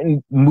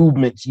 Certain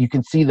movements, you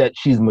can see that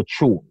she's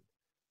matured,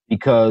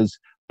 because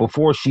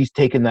before she's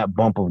taken that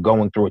bump of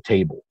going through a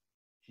table,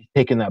 she's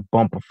taken that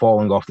bump of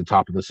falling off the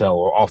top of the cell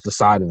or off the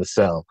side of the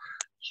cell.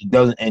 She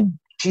doesn't, and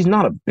she's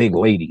not a big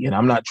lady, and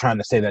I'm not trying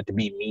to say that to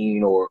be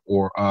mean or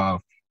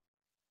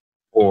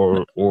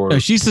No,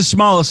 she's the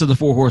smallest of the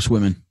 4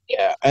 horsewomen.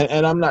 Yeah,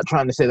 and I'm not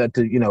trying to say that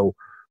to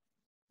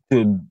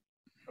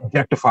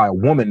objectify a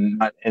woman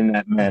in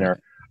that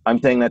manner. I'm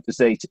saying that to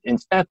say in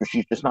stature,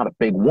 she's just not a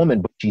big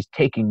woman, but she's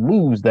taking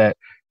moves that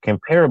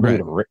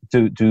comparably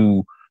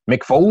to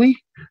Mick Foley,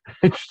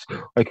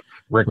 like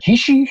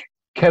Rikishi,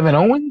 Kevin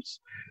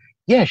Owens.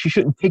 Yeah, she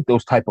shouldn't take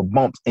those type of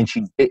bumps, and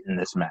she did in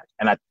this match.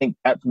 And I think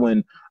that's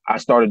when I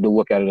started to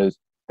look at it as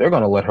they're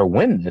going to let her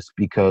win this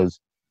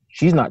because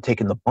she's not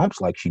taking the bumps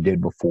like she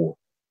did before.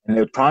 And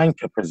they're trying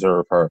to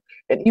preserve her.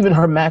 And even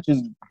her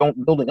matches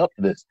building up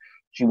to this,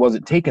 she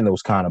wasn't taking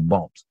those kind of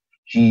bumps.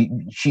 She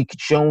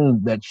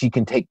shown that she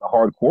can take the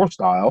hardcore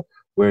style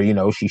where,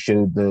 she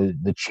showed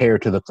the chair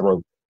to the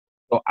throat.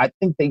 So I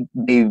think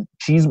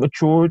she's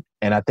matured,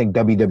 and I think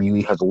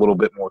WWE has a little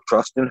bit more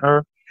trust in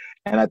her.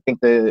 And I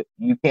think that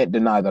you can't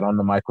deny that on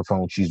the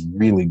microphone, she's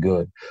really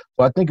good.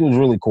 So I think it was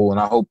really cool, and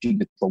I hope she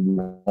gets a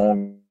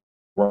long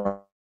run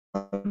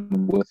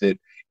with it,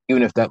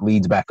 even if that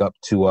leads back up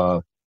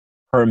to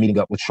her meeting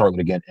up with Charlotte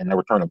again and the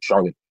return of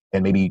Charlotte,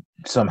 and maybe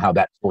somehow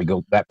that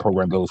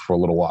program goes for a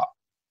little while.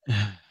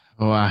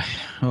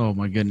 Oh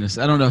my goodness.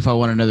 I don't know if I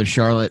want another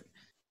Charlotte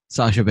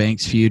Sasha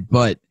Banks feud,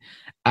 but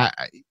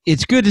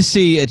it's good to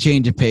see a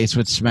change of pace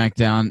with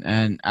SmackDown.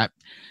 And I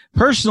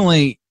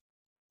personally,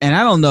 and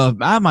I don't know if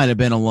I might have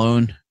been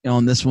alone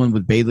on this one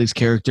with Bayley's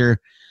character,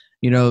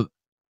 the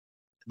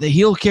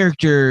heel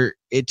character,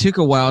 it took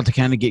a while to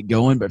kind of get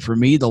going, but for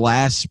me, the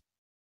last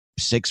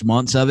 6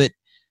 months of it,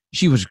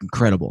 she was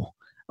incredible.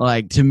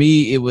 Like, to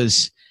me,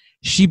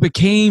 she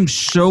became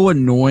so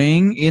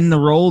annoying in the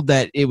role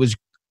that it was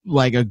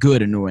like a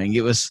good annoying.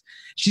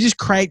 She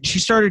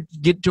started to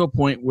get to a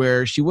point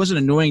where she wasn't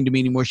annoying to me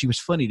anymore. She was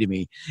funny to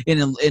me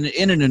in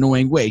an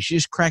annoying way. She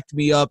just cracked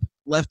me up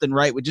left and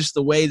right with just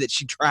the way that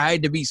she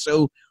tried to be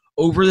so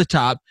over the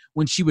top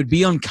when she would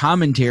be on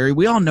commentary.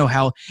 We all know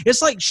how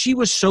it's like she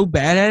was so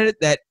bad at it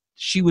that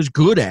she was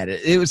good at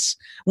it. It was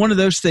one of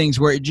those things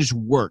where it just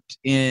worked.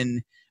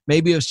 And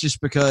maybe it was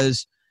just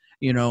because,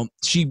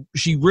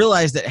 she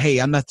realized that, hey,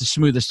 I'm not the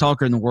smoothest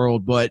talker in the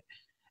world, but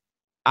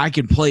I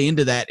can play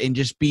into that and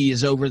just be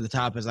as over the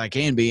top as I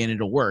can be, and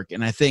it'll work.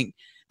 And I think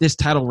this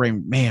title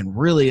reign, man,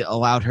 really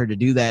allowed her to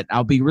do that.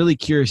 I'll be really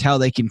curious how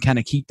they can kind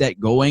of keep that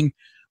going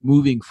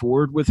moving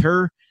forward with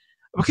her,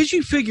 because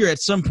you figure at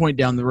some point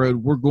down the road,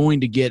 we're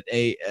going to get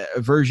a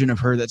version of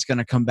her that's going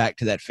to come back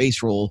to that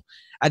face role.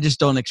 I just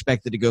don't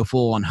expect it to go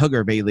full on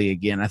Hugger Bailey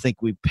again. I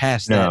think we've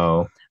passed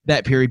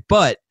that period.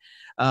 But,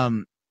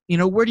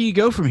 where do you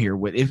go from here?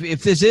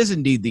 If this is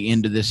indeed the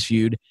end of this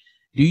feud,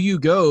 do you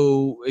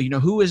go,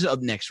 who is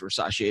up next for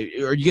Sasha?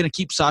 Are you going to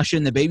keep Sasha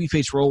in the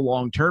babyface role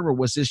long-term, or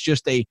was this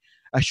just a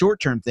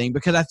short-term thing?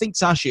 Because I think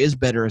Sasha is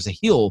better as a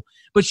heel,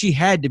 but she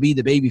had to be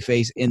the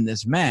babyface in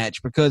this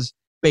match because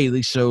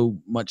Bayley's so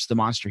much the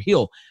monster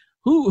heel.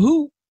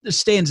 Who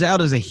stands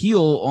out as a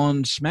heel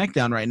on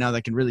SmackDown right now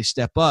that can really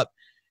step up?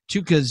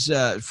 Too, because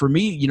for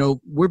me,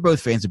 we're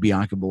both fans of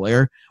Bianca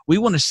Belair. We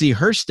want to see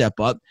her step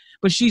up,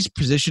 but she's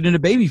positioned in a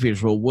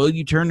babyface role. Will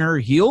you turn her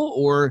heel,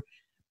 or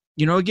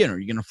again, are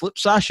you going to flip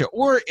Sasha?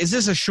 Or is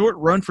this a short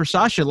run for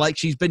Sasha like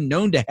she's been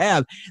known to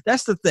have?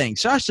 That's the thing.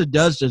 Sasha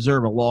does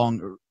deserve a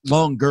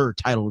longer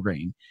title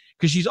reign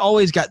because she's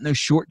always gotten those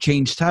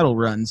short-change title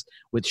runs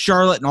with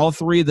Charlotte and all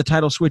 3 of the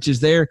title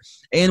switches there,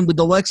 and with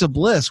Alexa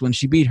Bliss when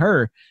she beat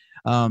her.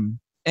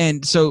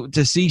 And so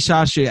to see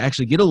Sasha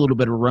actually get a little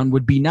bit of a run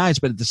would be nice,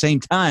 but at the same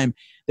time,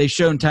 they've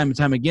shown time and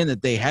time again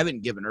that they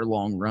haven't given her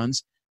long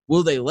runs.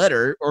 Will they let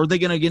her, or are they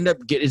going to end up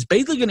is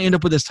Bayley going to end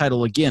up with this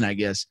title again, I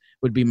guess,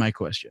 would be my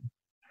question.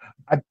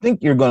 I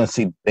think you're going to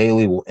see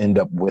Bayley will end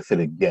up with it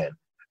again,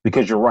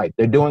 because you're right.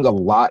 They're doing a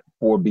lot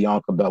for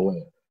Bianca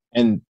Belair.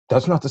 And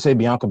that's not to say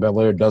Bianca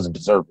Belair doesn't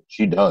deserve it.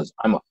 She does.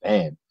 I'm a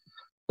fan.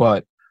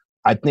 But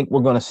I think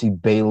we're going to see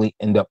Bayley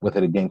end up with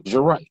it again, because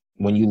you're right.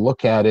 When you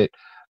look at it,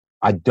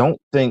 I don't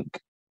think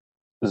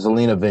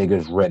Zelina Vega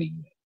is ready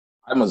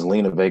yet. I'm a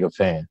Zelina Vega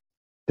fan.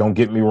 Don't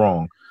get me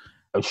wrong.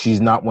 She's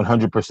not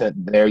 100%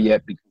 there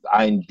yet because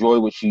I enjoy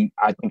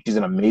I think she's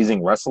an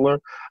amazing wrestler.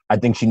 I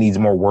think she needs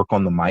more work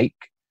on the mic,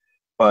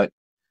 but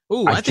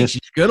I think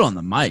she's good on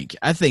the mic.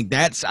 I think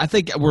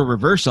we're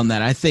reversed on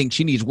that. I think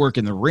she needs work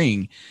in the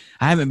ring.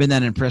 I haven't been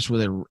that impressed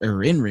with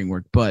her in-ring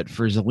work, but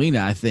for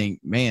Zelina, I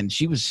think, man,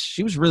 she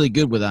was really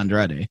good with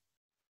Andrade.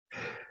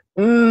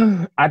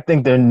 I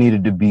think there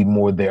needed to be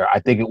more there. I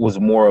think it was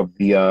more of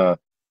the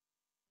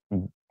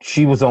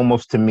she was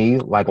almost to me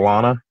like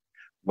Lana,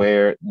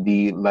 where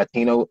the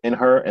Latino in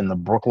her and the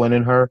Brooklyn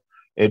in her,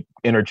 it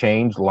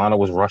interchanged. Lana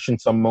was Russian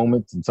some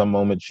moments, and some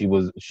moments she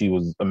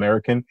was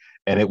American,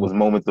 and it was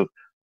moments of,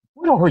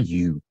 what are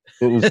you?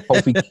 It was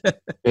Kofi.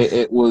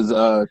 it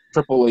was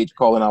Triple H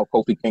calling out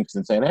Kofi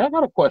Kingston saying, "Hey, I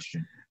got a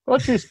question. I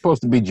thought you're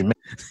supposed to be Jamaican."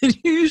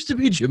 You used to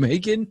be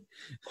Jamaican.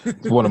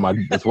 It's one of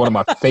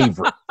my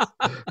favorites.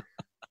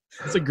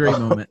 It's a great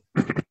moment.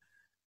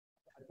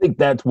 I think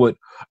that's what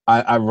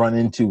I run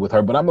into with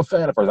her, but I'm a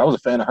fan of hers. I was a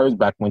fan of hers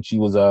back when she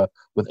was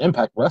with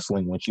Impact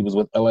Wrestling, when she was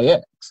with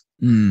LAX.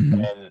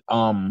 Mm-hmm.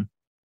 And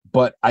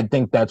but I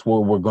think that's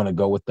where we're going to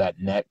go with that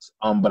next.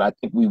 But I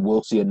think we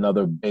will see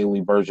another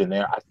Bayley version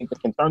there. I think the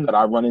concern that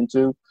I run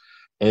into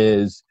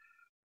is,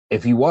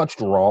 if you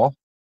watched Raw,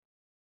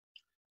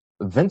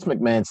 Vince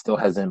McMahon still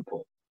has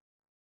input.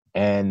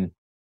 And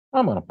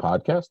I'm on a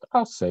podcast.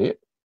 I'll say it.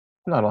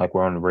 Not like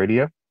we're on the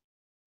radio.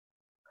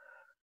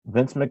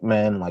 Vince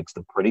McMahon likes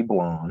the pretty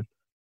blonde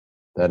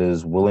that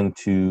is willing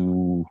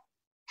to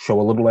show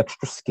a little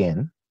extra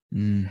skin,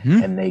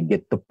 and they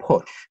get the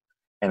push.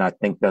 And I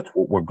think that's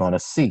what we're going to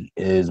see,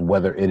 is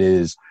whether it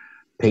is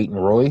Peyton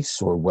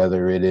Royce or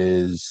whether it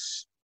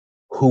is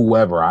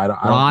whoever. I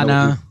don't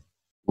know.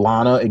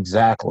 Lana,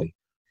 exactly.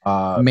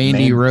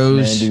 Mandy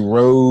Rose.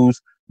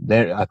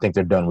 I think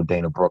they're done with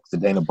Dana Brooks. The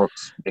Dana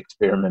Brooks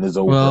experiment is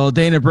over. Well,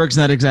 Dana Brooks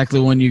not exactly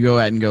one you go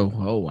at and go,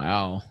 oh,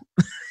 wow.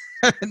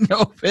 No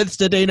offense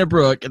to Dana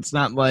Brooke. It's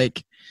not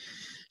like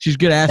she's a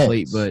good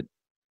athlete, but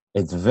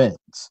it's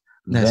Vince.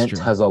 That's Vince true.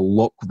 has a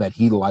look that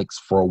he likes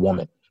for a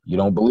woman. You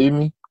don't believe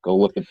me? Go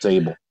look at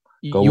Sable.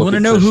 You want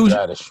to know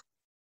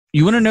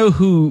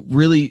who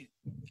really,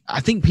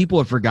 I think people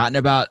have forgotten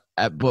about,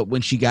 but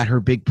when she got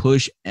her big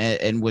push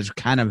and was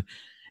kind of,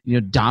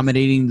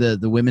 dominating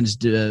the women's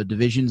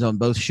divisions on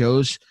both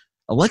shows,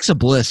 Alexa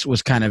Bliss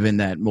was kind of in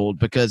that mold,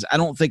 because I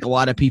don't think a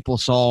lot of people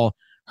saw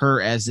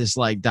her as this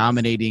like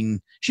dominating.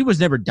 She was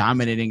never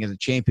dominating as a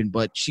champion,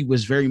 but she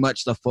was very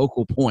much the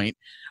focal point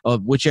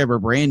of whichever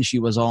brand she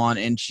was on,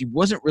 and she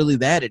wasn't really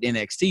that at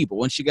NXT. But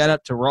when she got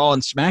up to Raw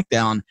and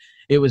SmackDown,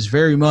 it was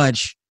very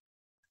much,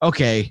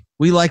 okay,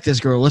 we like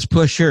this girl, let's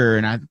push her,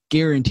 and I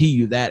guarantee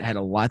you that had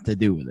a lot to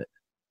do with it.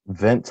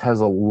 Vince has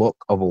a look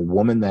of a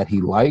woman that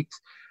he likes,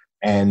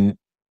 and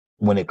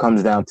when it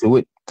comes down to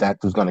it, that's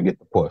who's going to get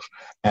the push.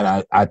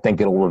 And I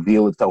think it'll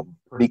reveal itself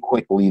pretty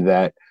quickly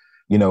that,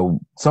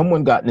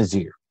 someone got in his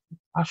ear.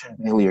 Sasha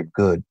and Bayley are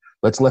good.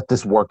 Let's let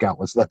this work out.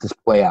 Let's let this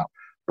play out.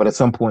 But at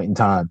some point in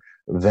time,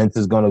 Vince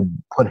is going to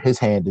put his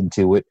hand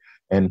into it,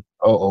 and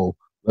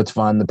let's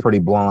find the pretty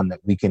blonde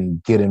that we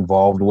can get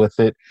involved with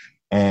it.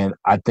 And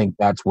I think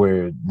that's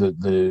where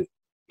the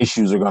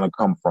issues are going to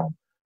come from.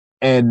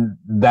 And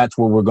that's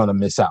where we're going to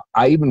miss out.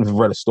 I even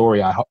read a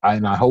story, I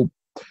hope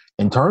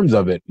in terms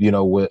of it,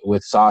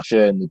 with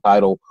Sasha and the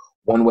title,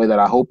 one way that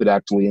I hope it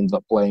actually ends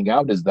up playing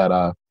out is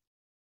that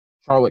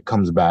Charlotte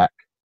comes back.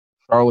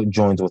 Charlotte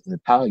joins with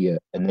Natalya,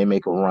 and they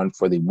make a run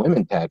for the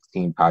women tag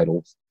team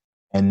titles,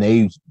 and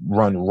they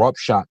run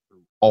roughshod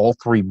through all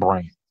three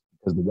brands,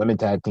 because the women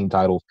tag team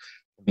titles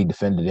can be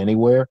defended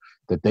anywhere,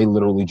 that they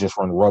literally just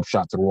run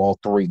roughshod through all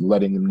three,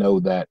 letting them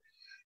know that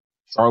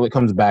Charlotte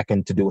comes back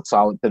in to do a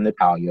solid to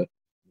Natalya.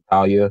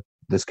 Natalya,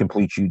 this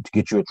completes you to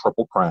get you a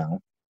triple crown,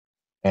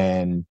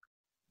 and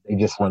they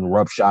just run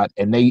roughshod,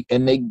 and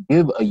they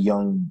give a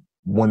young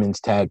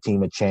women's tag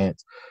team a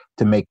chance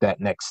to make that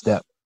next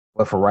step.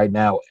 But for right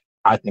now,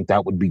 I think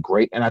that would be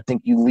great. And I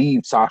think you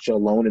leave Sasha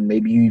alone, and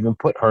maybe you even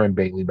put her and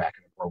Bayley back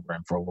in the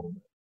program for a little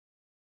bit.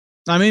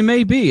 I mean,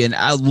 maybe. And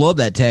I love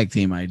that tag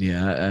team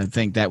idea. I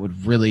think that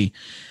would really,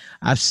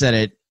 I've said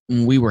it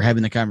when we were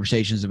having the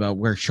conversations about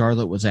where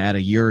Charlotte was at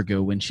a year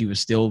ago, when she was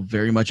still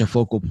very much a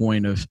focal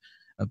point of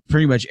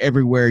pretty much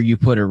everywhere you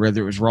put her,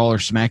 whether it was Raw or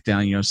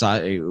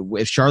SmackDown.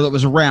 If Charlotte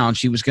was around,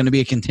 she was going to be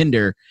a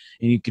contender,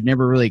 and you could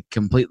never really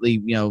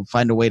completely,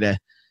 find a way to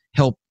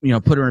help,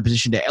 put her in a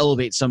position to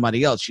elevate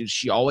somebody else.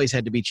 She always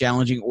had to be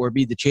challenging or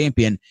be the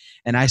champion.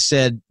 And I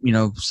said,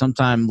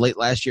 sometime late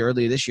last year,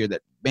 earlier this year,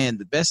 that, man,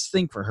 the best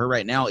thing for her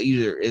right now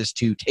either is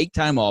to take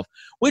time off,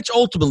 which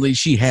ultimately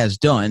she has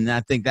done. And I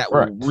think that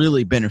will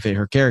really benefit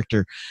her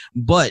character.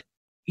 But,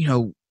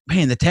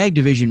 man, the tag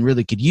division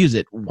really could use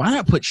it. Why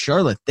not put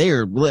Charlotte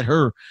there, let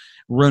her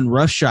run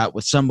roughshod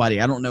with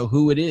somebody? I don't know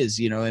who it is,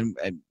 and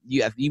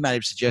you might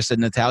have suggested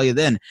Natalya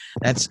then.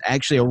 That's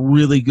actually a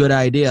really good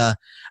idea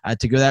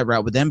to go that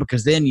route with them,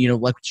 because then,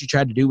 like what you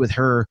tried to do with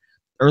her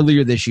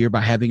earlier this year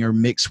by having her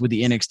mix with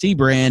the NXT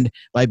brand,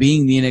 by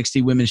being the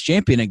NXT Women's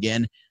Champion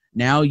again,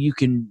 now you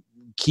can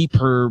keep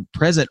her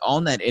present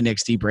on that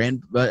NXT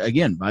brand. But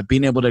again, by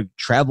being able to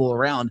travel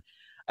around,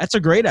 that's a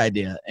great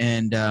idea.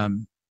 And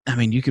I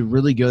mean, you could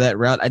really go that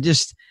route.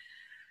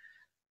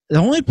 The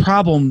only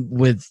problem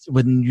with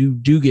when you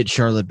do get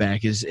Charlotte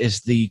back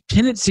is the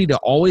tendency to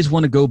always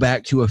want to go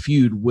back to a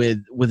feud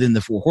within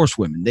the Four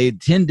Horsewomen. They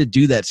tend to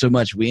do that so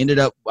much. We ended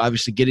up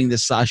obviously getting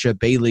this Sasha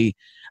Bayley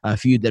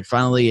feud that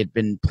finally had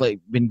been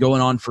going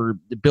on for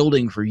the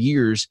building for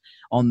years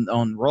on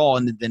Raw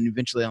and then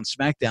eventually on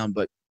SmackDown.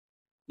 But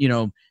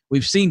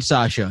we've seen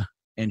Sasha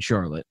and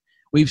Charlotte.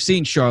 We've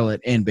seen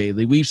Charlotte and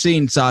Bayley. We've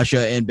seen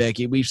Sasha and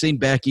Becky. We've seen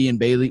Becky and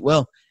Bayley.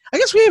 Well, I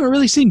guess we haven't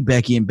really seen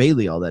Becky and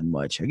Bayley all that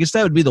much. I guess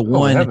that would be the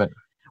one.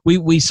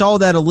 We saw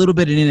that a little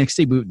bit in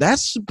NXT, but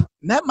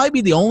that might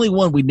be the only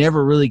one we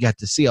never really got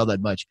to see all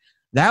that much.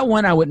 That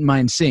one I wouldn't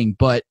mind seeing,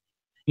 but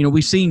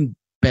we've seen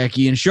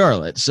Becky and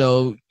Charlotte,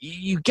 so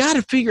you got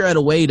to figure out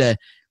a way to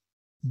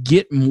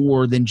get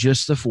more than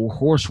just the Four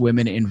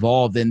Horsewomen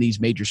involved in these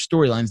major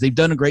storylines. They've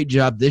done a great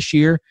job this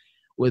year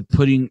with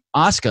putting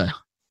Asuka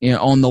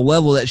on the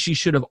level that she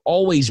should have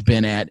always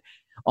been at.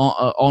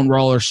 On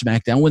Raw or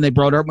SmackDown when they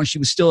brought her up when she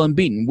was still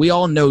unbeaten. We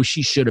all know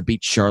she should have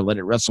beat Charlotte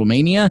at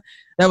WrestleMania.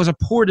 That was a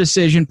poor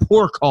decision,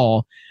 poor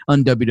call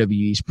on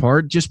WWE's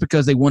part just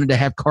because they wanted to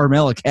have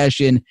Carmella cash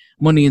in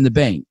Money in the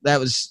Bank. That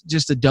was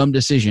just a dumb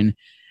decision.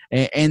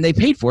 And they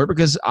paid for it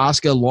because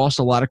Asuka lost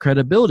a lot of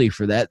credibility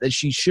for that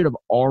she should have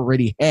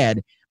already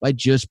had by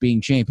just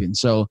being champion.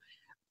 So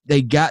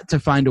they got to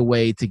find a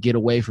way to get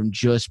away from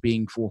just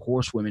being Four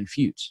Horsewomen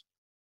feuds.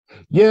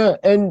 Yeah,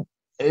 and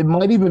it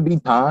might even be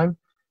time.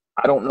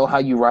 I don't know how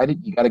you write it.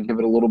 You got to give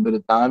it a little bit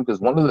of time because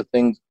one of the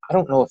things, I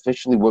don't know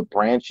officially what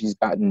brand she's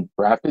gotten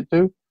drafted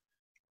to.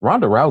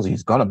 Ronda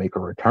Rousey's going to make a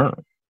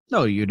return.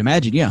 No, you'd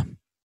imagine, yeah.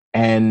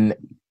 And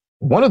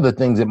one of the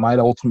things it might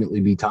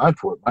ultimately be time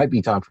for, it might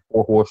be time for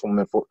Four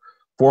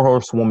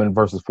Horsewomen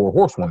versus Four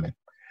Horsewomen,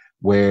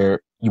 where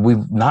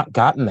we've not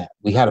gotten that.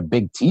 We had a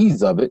big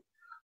tease of it,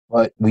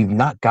 but we've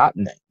not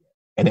gotten that yet.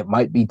 And it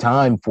might be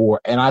time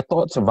for, and I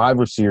thought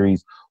Survivor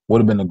Series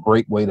would have been a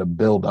great way to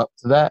build up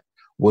to that.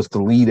 Was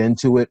to lead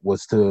into it,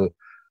 was to,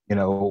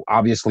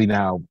 obviously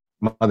now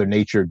Mother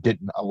Nature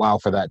didn't allow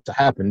for that to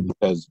happen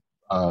because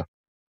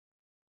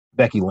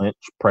Becky Lynch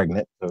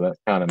pregnant, so that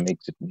kind of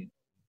makes it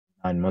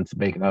 9 months of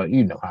bacon out.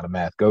 You know how the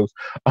math goes.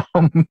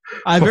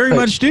 I very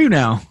much do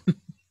now.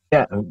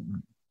 Yeah,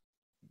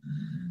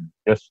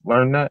 just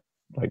learned that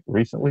like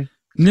recently.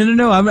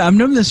 No. I've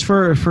known this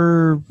for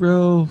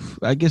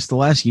I guess the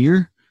last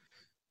year,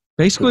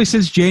 basically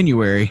since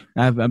January.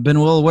 I've been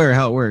well aware of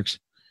how it works.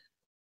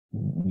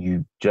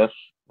 You just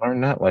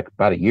learned that like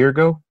about a year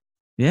ago?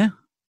 Yeah.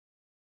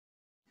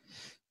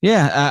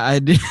 Yeah, I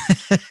did.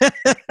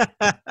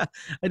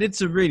 I did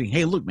some reading.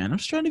 Hey, look, man, I'm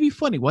just trying to be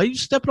funny. Why are you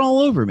stepping all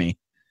over me?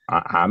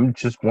 I'm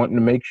just wanting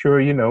to make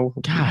sure,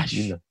 Gosh.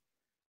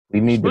 We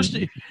need you're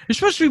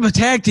supposed to be my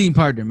tag team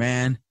partner,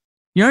 man.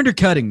 You're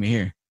undercutting me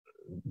here.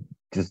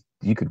 Just,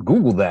 you could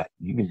Google that.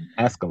 You can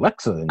ask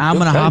Alexa. I'm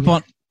going to hop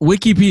on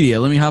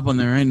Wikipedia. Let me hop on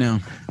there right now.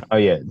 Oh,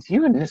 yeah.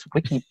 You and this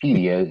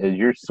Wikipedia as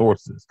your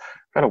sources.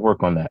 Got to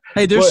work on that.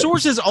 Hey, there's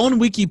sources on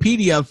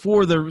Wikipedia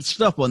for the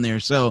stuff on there.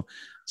 So,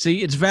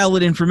 see, it's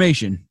valid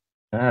information.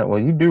 All right. Well,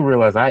 you do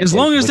realize as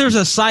long as there's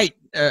a site,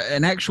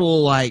 an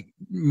actual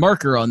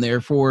marker on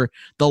there for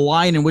the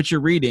line in which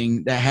you're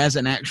reading that has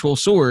an actual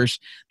source,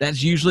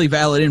 that's usually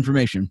valid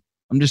information.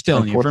 I'm just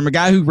telling you, from a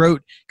guy who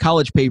wrote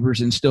college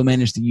papers and still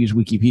managed to use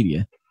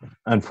Wikipedia.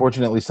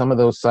 Unfortunately, some of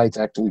those sites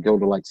actually go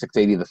to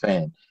 680 The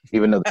Fan,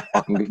 even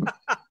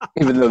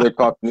though they're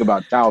talking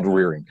about child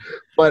rearing.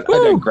 But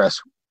I digress.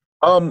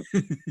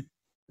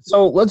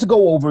 So let's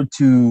go over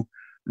to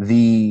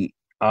the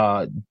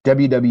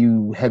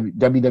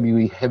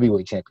WWE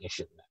Heavyweight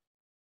Championship.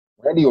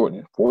 Randy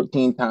Orton,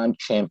 14-time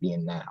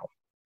champion now,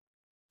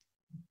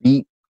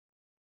 beat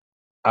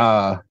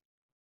Drew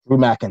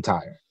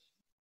McIntyre.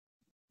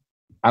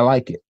 I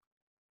like it.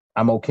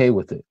 I'm okay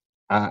with it.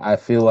 I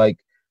feel like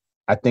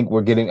I think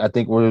we're getting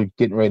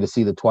ready to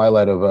see the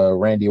twilight of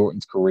Randy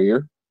Orton's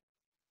career,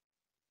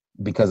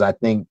 because I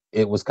think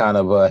it was kind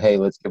of hey,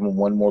 let's give him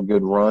one more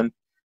good run,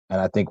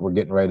 and I think we're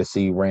getting ready to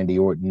see Randy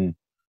Orton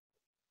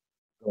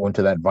go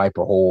into that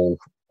viper hole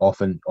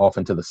off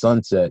into the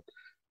sunset,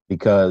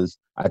 because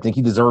I think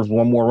he deserves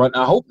one more run.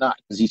 I hope not,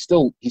 because he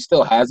still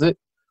has it,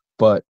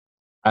 but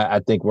I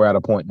think we're at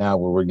a point now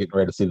where we're getting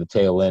ready to see the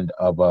tail end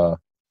of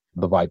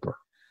the viper.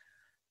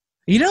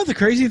 The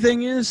crazy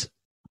thing is,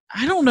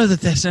 I don't know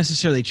that that's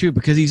necessarily true,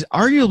 because he's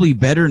arguably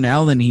better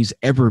now than he's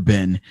ever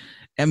been.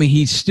 I mean,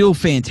 he's still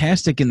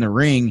fantastic in the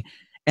ring.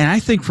 And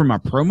I think from a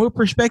promo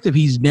perspective,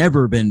 he's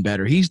never been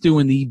better. He's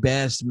doing the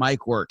best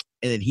mic work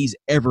that he's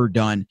ever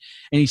done.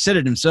 And he said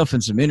it himself in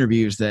some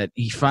interviews that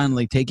he's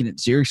finally taken it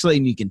seriously.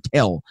 And you can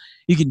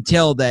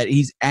tell that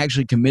he's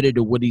actually committed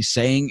to what he's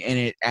saying. And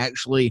it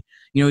actually,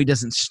 he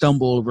doesn't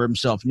stumble over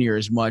himself near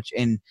as much.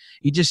 And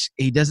he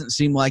doesn't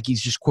seem like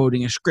he's just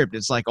quoting a script.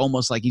 It's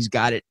almost like he's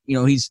got it.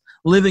 He's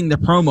living the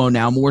promo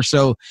now more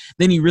so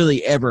than he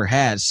really ever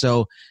has.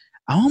 So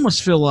I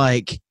almost feel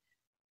like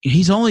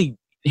he's only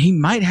he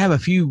might have a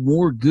few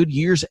more good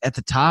years at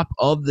the top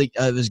of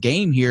his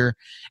game here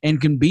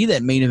and can be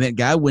that main event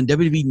guy when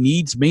WWE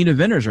needs main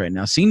eventers right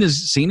now.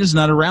 Cena's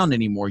not around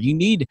anymore. You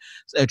need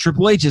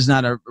Triple H is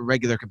not a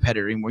regular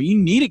competitor anymore. You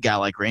need a guy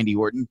like Randy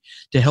Orton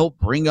to help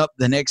bring up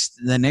the next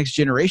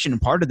generation,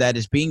 and part of that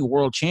is being a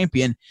world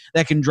champion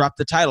that can drop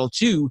the title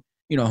to,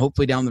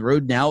 hopefully down the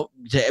road now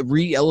to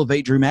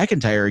re-elevate Drew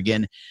McIntyre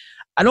again.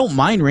 I don't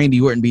mind Randy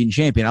Orton being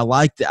champion. I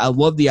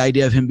love the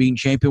idea of him being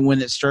champion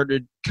when it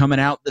started coming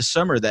out this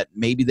summer that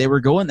maybe they were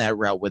going that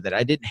route with it.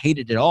 I didn't hate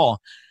it at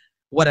all.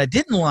 What I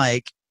didn't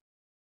like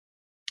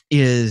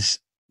is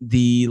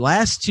the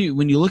last two,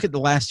 when you look at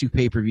the last two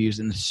pay-per-views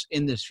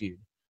in this feud,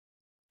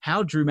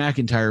 how Drew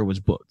McIntyre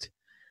was booked.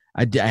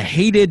 I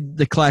hated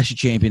the Clash of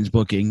Champions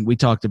booking. We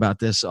talked about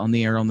this on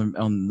the air on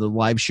the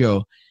live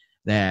show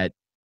that,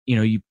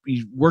 you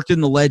worked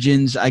in the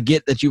Legends. I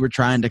get that you were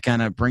trying to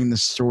kind of bring the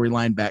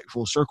storyline back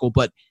full circle,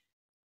 but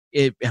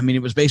it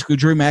was basically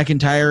Drew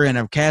McIntyre and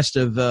a cast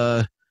of,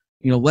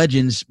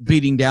 Legends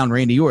beating down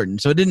Randy Orton.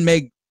 So it didn't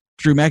make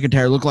Drew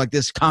McIntyre look like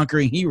this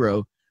conquering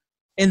hero.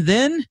 And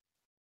then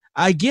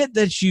I get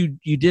that you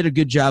did a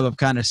good job of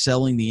kind of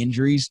selling the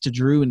injuries to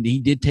Drew, and he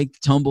did take the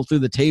tumble through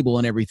the table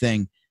and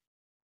everything.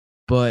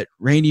 But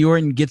Randy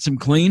Orton gets him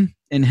clean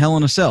in Hell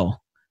in a Cell.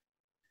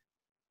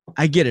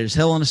 I get it. It's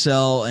Hell in a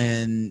Cell,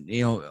 and,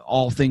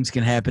 all things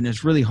can happen.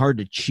 It's really hard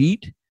to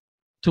cheat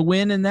to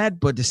win in that,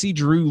 but to see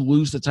Drew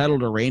lose the title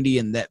to Randy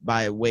and that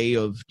by way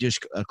of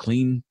just a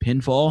clean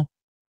pinfall,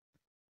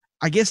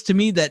 I guess to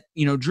me that,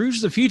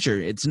 Drew's the future.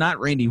 It's not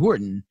Randy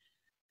Orton.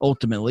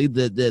 Ultimately,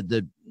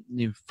 the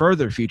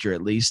further future,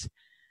 at least,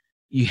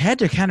 you had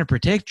to kind of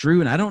protect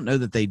Drew, and I don't know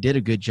that they did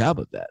a good job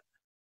of that.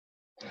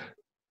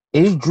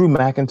 Is Drew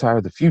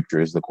McIntyre the future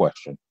is the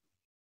question.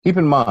 Keep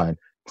in mind,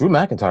 Drew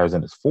McIntyre's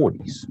in his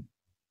 40s.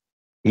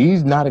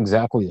 He's not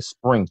exactly a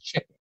spring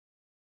chicken.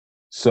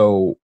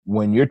 So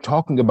when you're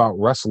talking about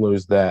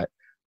wrestlers that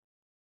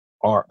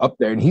are up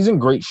there, and he's in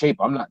great shape,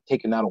 I'm not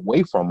taking that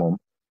away from him.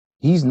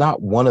 He's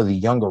not one of the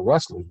younger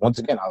wrestlers. Once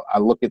again, I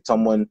look at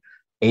someone,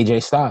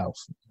 AJ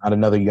Styles, not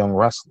another young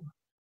wrestler.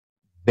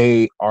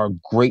 They are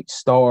great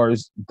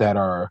stars that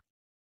are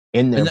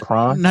in their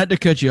prime. Not to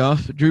cut you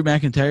off, Drew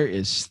McIntyre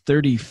is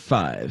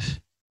 35.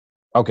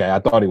 Okay, I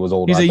thought he was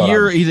older.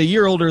 He's a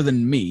year older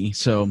than me,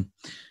 so.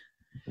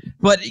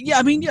 But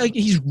yeah,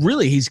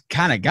 he's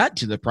kind of got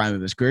to the prime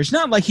of his career. It's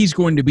not like he's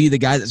going to be the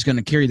guy that's going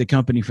to carry the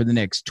company for the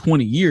next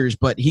 20 years,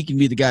 but he can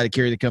be the guy to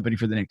carry the company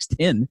for the next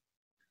 10.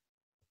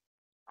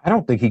 I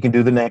don't think he can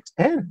do the next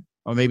 10.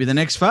 Or maybe the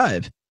next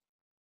 5.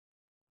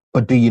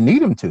 But do you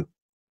need him to?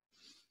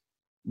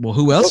 Well,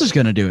 who else is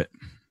going to do it?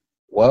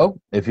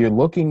 Well, if you're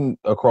looking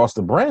across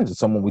the brands,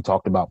 it's someone we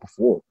talked about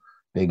before,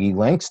 Big E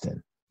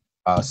Langston.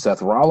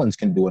 Seth Rollins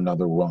can do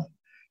another run.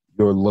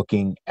 You're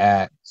looking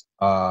at,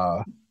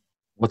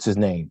 what's his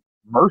name?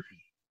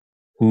 Murphy.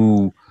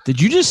 Who?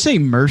 Did you just say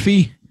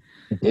Murphy?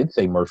 I did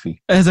say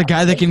Murphy. As a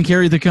guy that can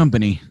carry the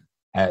company.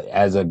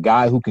 As a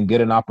guy who can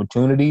get an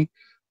opportunity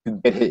to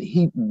get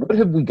hit. What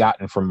have we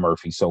gotten from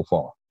Murphy so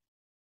far?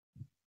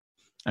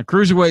 A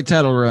cruiserweight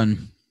title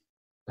run.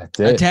 That's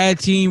it. A tag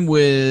team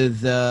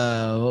with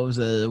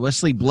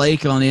Wesley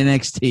Blake on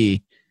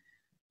NXT.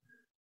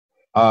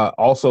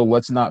 Also,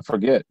 let's not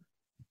forget,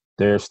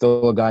 there's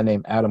still a guy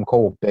named Adam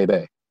Cole,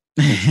 baby,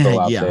 who's still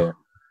out there.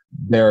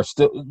 There are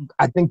still,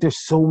 I think there's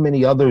so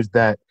many others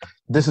that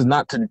this is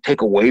not to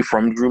take away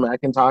from Drew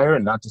McIntyre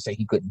and not to say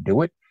he couldn't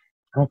do it.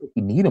 I don't think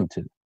you need him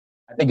to.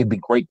 I think it'd be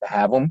great to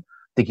have him.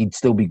 I think he'd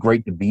still be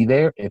great to be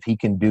there if he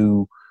can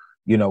do,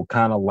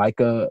 kind of like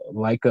a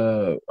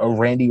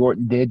Randy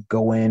Orton did,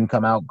 go in,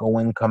 come out, go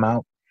in, come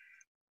out.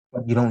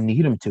 But you don't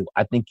need him to.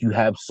 I think you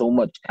have so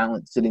much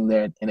talent sitting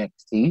there at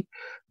NXT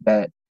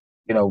that,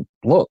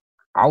 look,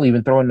 I'll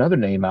even throw another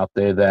name out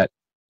there that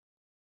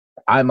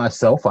I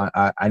myself,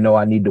 I know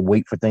I need to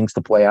wait for things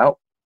to play out.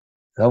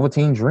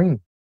 Velveteen Dream.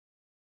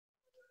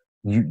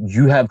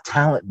 You have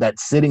talent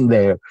that's sitting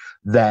there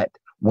that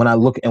when I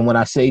look and when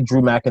I say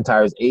Drew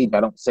McIntyre's age,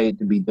 I don't say it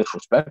to be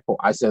disrespectful.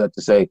 I say that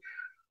to say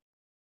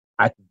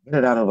I can get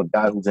it out of a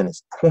guy who's in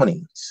his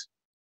 20s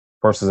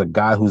versus a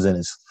guy who's in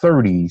his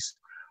 30s,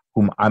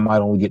 whom I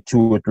might only get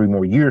 2 or 3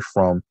 more years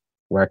from,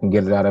 where I can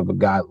get it out of a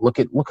guy. Look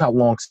how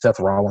long Seth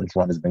Rollins'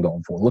 run has been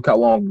going for. Look how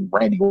long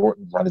Randy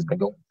Orton's run has been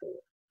going for.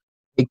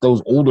 Take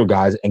those older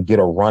guys and get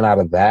a run out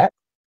of that.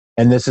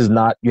 And this is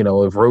not,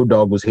 if Road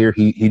Dogg was here,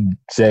 he'd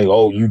say,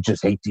 "Oh, you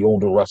just hate the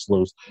older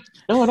wrestlers."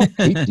 No, I don't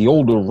hate the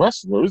older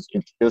wrestlers.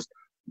 It's just,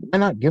 why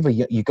not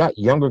you got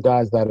younger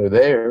guys that are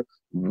there.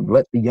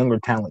 Let the younger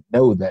talent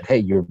know that, hey,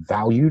 you're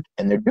valued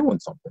and they're doing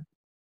something.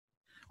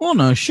 Well,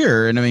 no,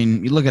 sure. And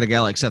you look at a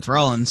guy like Seth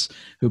Rollins,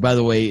 who, by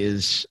the way,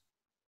 is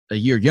a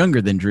year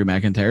younger than Drew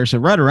McIntyre, so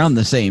right around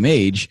the same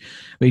age,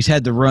 but he's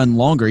had to run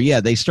longer. Yeah,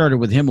 they started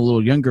with him a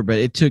little younger, but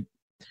it took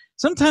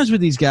sometimes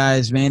with these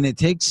guys, man, it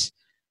takes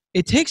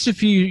a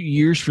few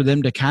years for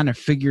them to kind of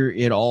figure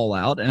it all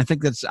out. And I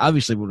think that's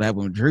obviously what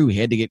happened with Drew. He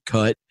had to get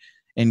cut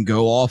and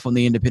go off on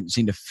the independent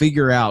scene to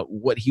figure out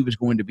what he was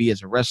going to be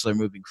as a wrestler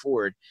moving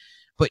forward.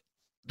 But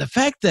the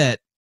fact that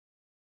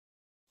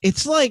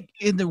it's like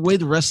in the way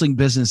the wrestling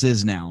business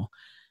is now,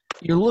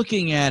 you're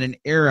looking at an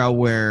era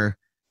where,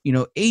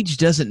 age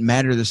doesn't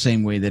matter the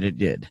same way that it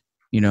did.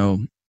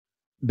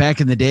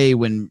 Back in the day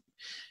when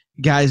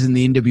guys in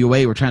the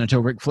NWA were trying to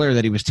tell Ric Flair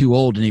that he was too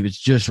old and he was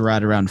just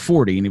right around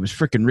 40 and he was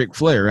freaking Ric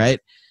Flair, right?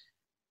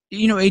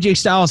 AJ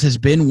Styles has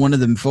been one of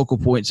the focal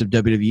points of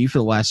WWE for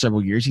the last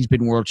several years. He's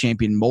been world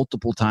champion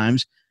multiple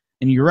times.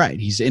 And you're right,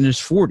 he's in his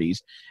 40s.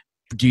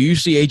 Do you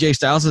see AJ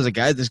Styles as a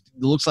guy that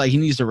looks like he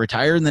needs to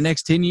retire in the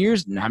next 10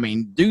 years? I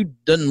mean, dude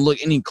doesn't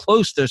look any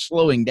close to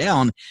slowing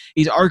down.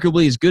 He's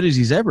arguably as good as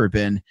he's ever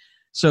been.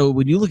 So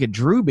when you look at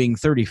Drew being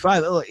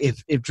 35,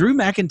 if Drew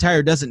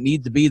McIntyre doesn't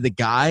need to be the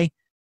guy,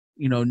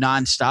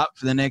 nonstop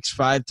for the next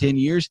 5-10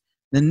 years,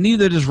 then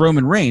neither does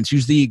Roman Reigns,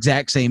 who's the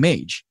exact same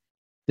age.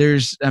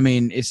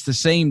 It's the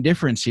same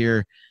difference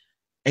here.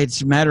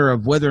 It's a matter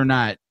of whether or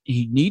not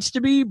he needs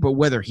to be, but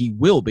whether he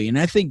will be. And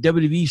I think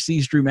WWE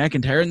sees Drew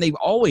McIntyre, and they've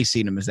always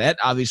seen him as that,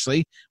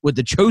 obviously, with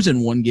the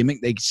Chosen One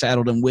gimmick they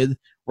saddled him with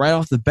right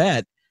off the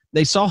bat.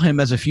 They saw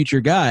him as a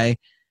future guy.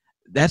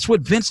 That's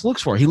what Vince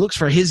looks for. He looks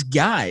for his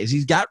guys.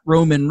 He's got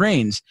Roman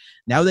Reigns.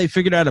 Now they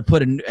figured out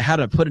how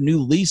to put a new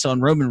lease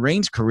on Roman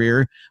Reigns'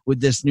 career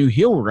with this new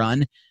heel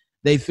run.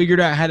 They figured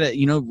out how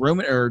to,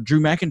 Roman or Drew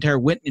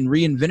McIntyre went and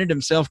reinvented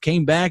himself,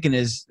 came back, and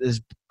is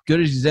as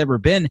good as he's ever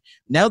been.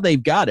 Now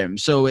they've got him.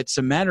 So it's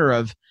a matter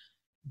of,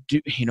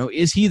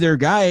 is he their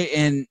guy?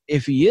 And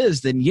if he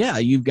is, then yeah,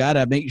 you've got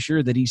to make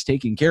sure that he's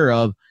taken care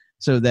of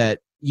so that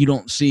you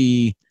don't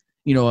see,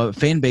 a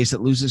fan base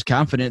that loses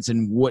confidence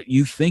in what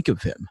you think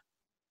of him.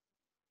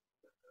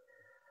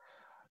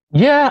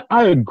 Yeah,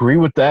 I agree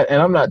with that.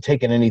 And I'm not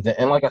taking anything.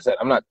 And like I said,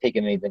 I'm not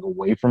taking anything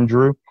away from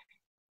Drew.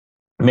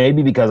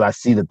 Maybe because I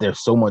see that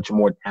there's so much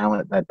more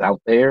talent that's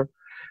out there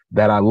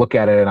that I look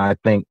at it and I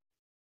think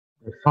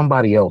there's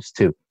somebody else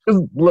too.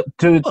 Look,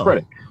 to his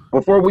credit,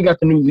 before we got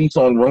the new lease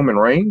on Roman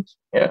Reigns,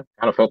 kind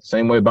of felt the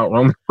same way about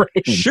Roman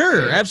Reigns.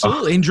 Sure,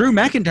 absolutely. And Drew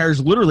McIntyre's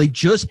literally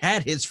just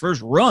had his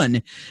first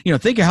run.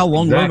 Think of how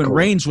long Roman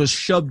Reigns was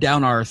shoved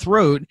down our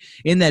throat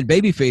in that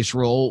babyface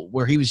role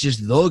where he was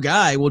just the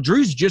guy. Well,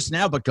 Drew's just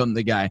now become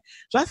the guy.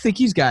 So I think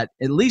he's got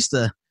at least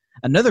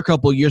another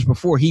couple of years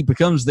before he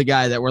becomes the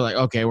guy that we're like,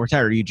 okay, we're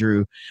tired of you,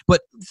 Drew.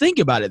 But think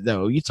about it,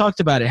 though. You talked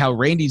about it, how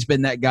Randy's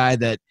been that guy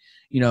that,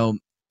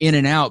 in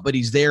and out, but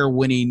he's there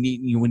when you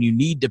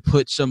need to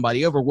put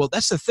somebody over. Well,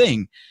 that's the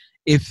thing.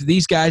 If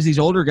these guys, these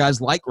older guys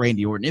like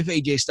Randy Orton, if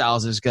AJ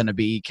Styles is going to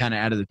be kind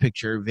of out of the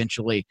picture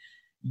eventually,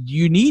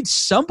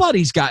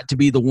 somebody's got to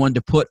be the one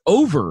to put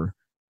over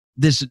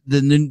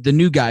the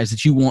new guys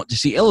that you want to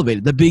see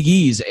elevated, the Big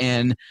E's.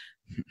 And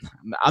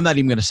I'm not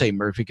even going to say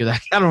Murphy because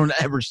I don't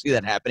ever see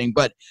that happening.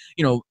 But,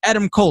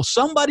 Adam Cole,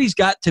 somebody's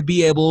got to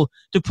be able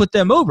to put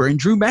them over. And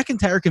Drew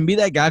McIntyre can be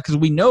that guy because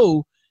we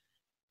know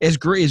as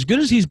good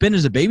as he's been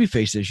as a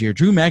babyface this year,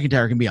 Drew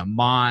McIntyre can be a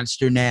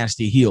monster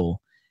nasty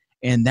heel.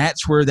 And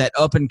that's where that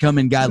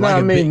up-and-coming guy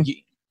No,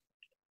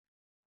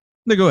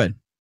 go ahead.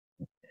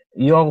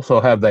 You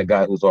also have that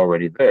guy who's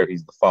already there.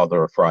 He's the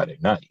father of Friday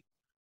night.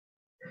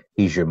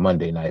 He's your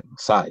Monday night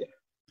Messiah.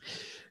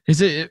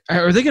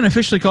 Are they going to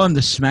officially call him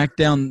the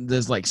SmackDown,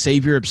 the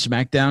savior of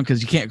SmackDown?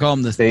 Because you can't call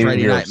him the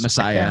Friday Night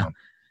Messiah,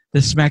 the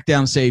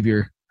SmackDown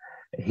savior,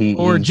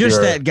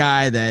 that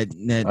guy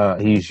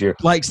that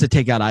likes to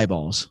take out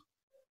eyeballs.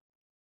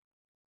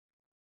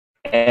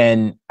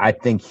 And I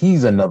think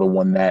he's another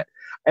one that,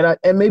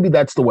 and maybe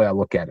that's the way I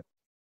look at it.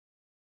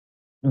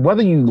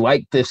 Whether you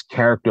like this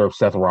character of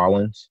Seth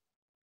Rollins'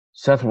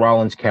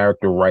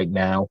 character right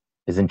now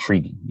is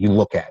intriguing. You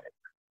look at it.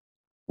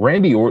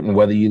 Randy Orton,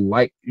 whether you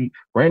like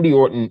Randy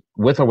Orton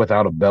with or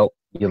without a belt,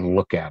 you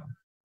look at him.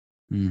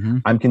 Mm-hmm.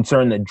 I'm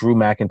concerned that Drew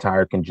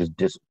McIntyre can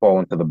just fall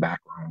into the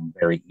background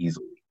very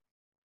easily.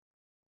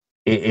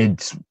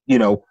 It's,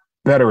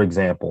 better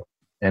example.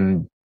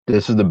 And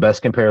this is the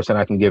best comparison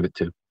I can give it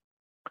to.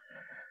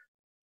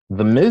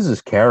 The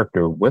Miz's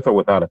character, with or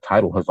without a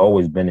title, has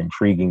always been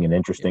intriguing and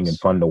interesting and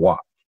fun to watch.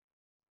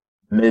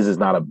 Miz is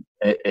not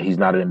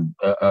an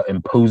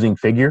imposing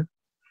figure.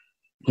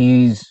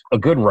 He's a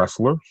good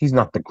wrestler. He's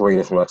not the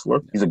greatest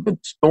wrestler. He's a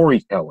good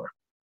storyteller.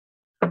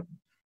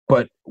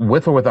 But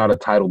with or without a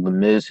title, The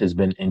Miz has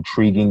been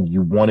intriguing.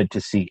 You wanted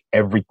to see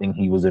everything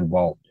he was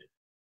involved in.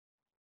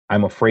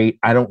 I'm afraid,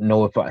 I don't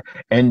know if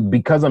and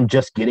because I'm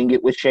just getting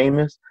it with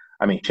Drew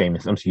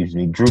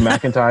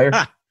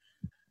McIntyre.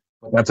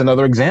 That's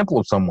another example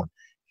of someone.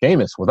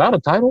 Sheamus, without a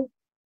title,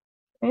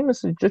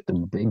 Sheamus is just a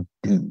big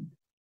dude.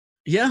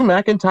 Yeah. Drew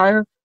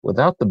McIntyre,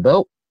 without the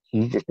belt,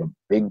 he's just a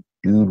big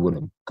dude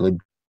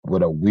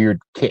with a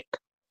weird kick.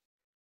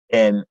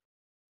 And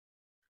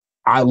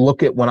when I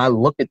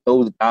look at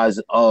those guys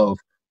of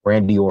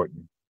Randy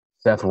Orton,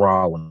 Seth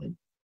Rollins,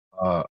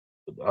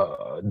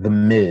 The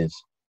Miz,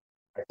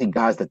 I see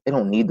guys that they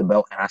don't need the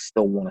belt, and I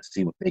still want to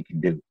see what they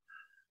can do.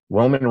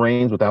 Roman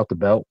Reigns without the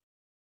belt,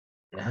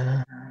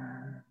 I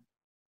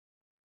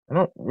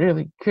don't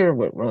really care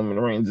what Roman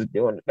Reigns is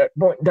doing at that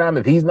point in time.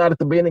 If he's not at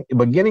the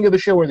beginning of the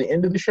show or the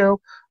end of the show,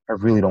 I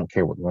really don't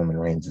care what Roman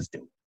Reigns is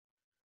doing.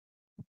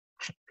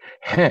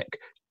 Heck,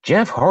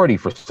 Jeff Hardy,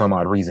 for some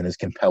odd reason, is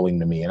compelling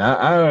to me, and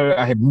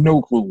I have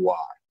no clue why.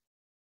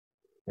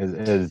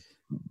 As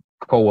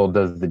Culwell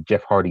does the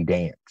Jeff Hardy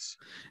dance.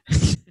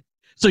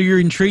 So you're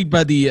intrigued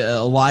by the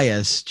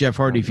Elias Jeff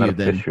Hardy feud,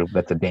 then? Official,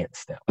 that's a dance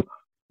step.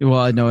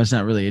 Well, no, it's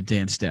not really a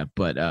dance step,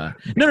 but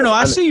no.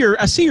 I see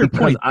your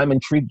point. I'm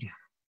intrigued.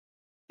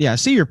 Yeah, I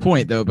see your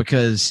point though,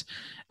 because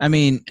I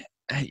mean,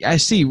 I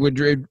see with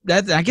Drew.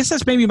 I guess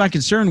that's maybe my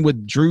concern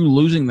with Drew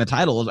losing the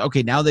title. Is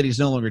okay, now that he's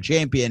no longer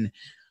champion,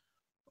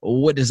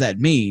 what does that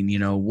mean? You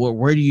know,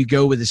 where do you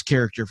go with this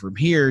character from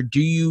here?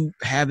 Do you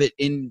have it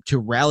in to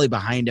rally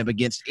behind him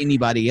against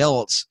anybody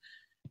else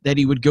that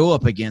he would go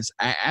up against?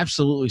 I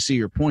absolutely see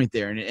your point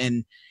there,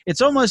 and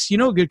it's almost, a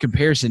good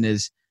comparison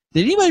is.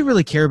 Did anybody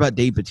really care about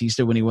Dave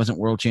Bautista when he wasn't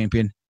world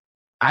champion?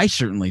 I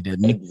certainly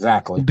didn't.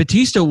 Exactly.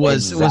 Batista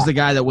was the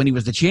guy that when he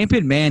was the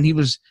champion, man, he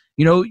was,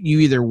 you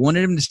either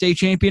wanted him to stay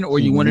champion or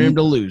you wanted him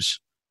to lose.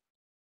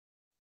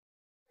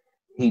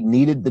 He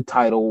needed the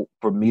title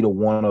for me to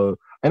want to,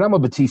 and I'm a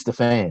Batista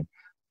fan.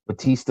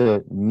 Batista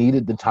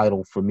needed the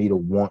title for me to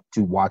want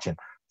to watch him.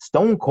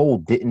 Stone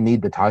Cold didn't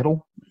need the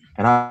title,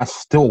 and I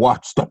still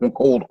watch Stone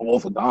Cold all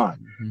the time.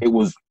 Mm-hmm. It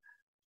was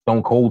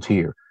Stone Cold's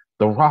here.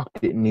 The Rock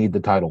didn't need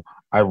the title.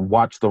 I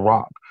watched The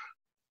Rock.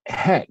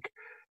 Heck,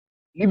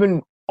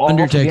 even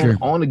Undertaker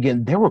on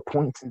again, there were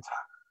points in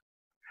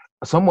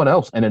time. Someone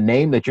else, and a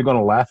name that you're going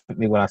to laugh at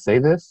me when I say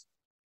this,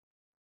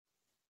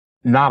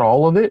 not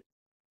all of it,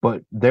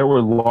 but there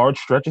were large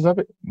stretches of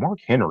it. Mark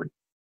Henry.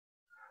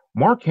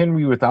 Mark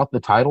Henry without the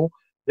title,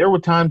 there were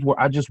times where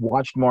I just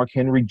watched Mark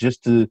Henry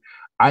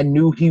I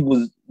knew he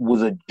was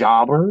a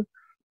jobber,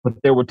 but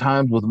there were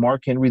times with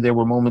Mark Henry, there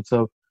were moments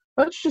of,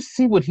 let's just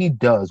see what he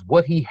does,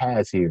 what he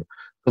has here.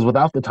 Because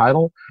without the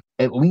title,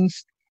 at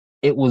least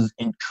it was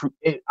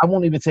I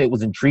won't even say it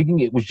was intriguing.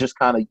 It was just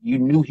kind of, you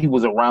knew he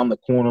was around the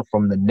corner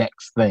from the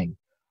next thing.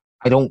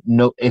 I don't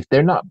know if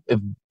Drew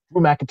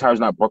McIntyre's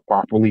not booked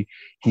properly,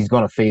 he's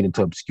going to fade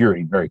into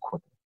obscurity very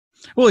quickly.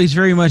 Well, he's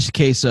very much the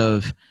case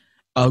of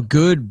a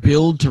good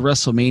build to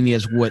WrestleMania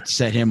is what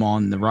set him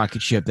on the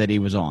rocket ship that he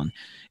was on.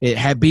 It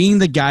had being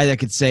the guy that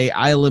could say,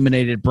 I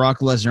eliminated Brock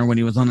Lesnar when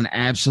he was on an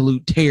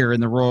absolute tear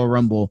in the Royal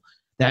Rumble.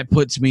 That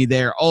puts me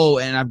there. Oh,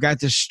 and I've got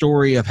this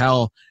story of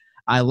how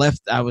I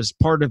was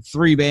part of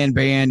 3-man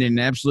band and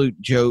an absolute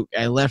joke.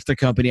 I left the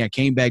company. I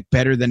came back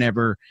better than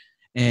ever,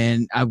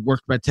 and I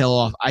worked my tail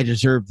off. I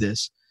deserve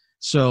this.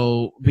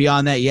 So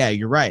beyond that, yeah,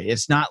 you're right.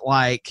 It's not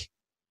like,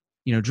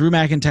 Drew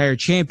McIntyre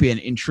champion,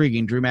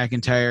 intriguing. Drew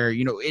McIntyre,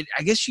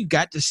 I guess you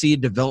got to see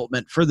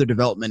further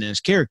development in his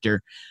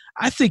character.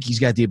 I think he's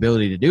got the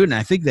ability to do it, and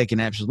I think they can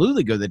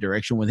absolutely go the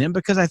direction with him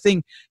because I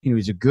think,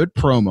 he's a good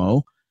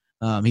promo.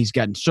 He's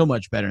gotten so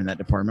much better in that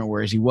department,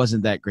 whereas he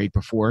wasn't that great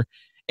before.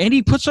 And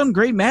he puts on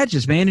great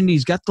matches, man, and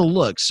he's got the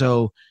look.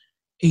 So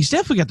he's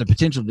definitely got the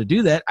potential to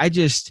do that.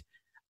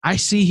 I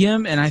see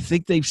him, and I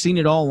think they've seen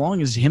it all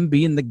along, as him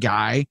being the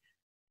guy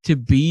to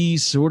be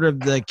sort of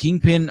the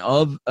kingpin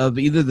of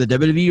either the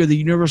WWE or the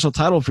Universal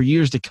title for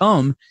years to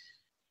come.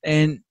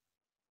 And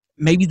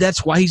maybe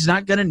that's why he's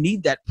not going to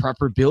need that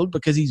proper build,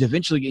 because he's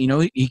eventually,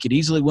 he could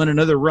easily win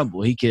another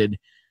Rumble. He could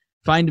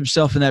find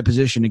himself in that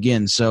position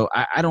again. So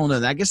I don't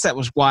know. I guess that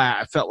was why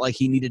I felt like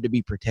he needed to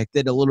be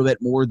protected a little bit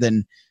more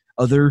than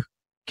other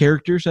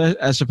characters,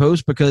 I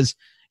suppose, because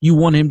you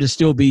want him to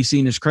still be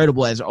seen as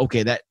credible as,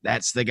 okay,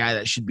 that's the guy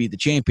that should be the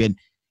champion.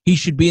 He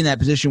should be in that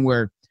position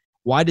where,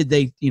 why did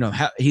they,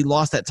 he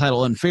lost that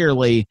title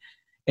unfairly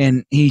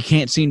and he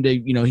can't seem to,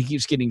 he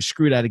keeps getting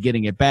screwed out of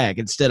getting it back,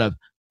 instead of,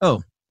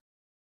 oh,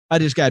 I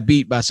just got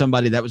beat by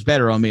somebody that was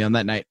better on me on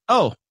that night.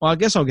 Oh, well, I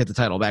guess I'll get the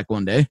title back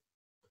one day.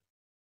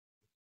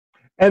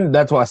 And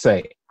that's why I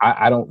say,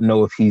 I don't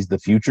know if he's the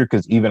future,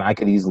 because even I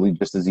could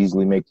just as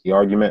easily make the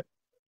argument,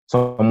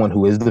 someone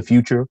who is the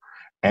future,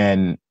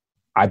 and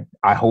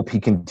I hope he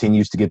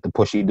continues to get the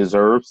push he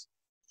deserves,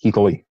 Keith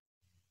Lee.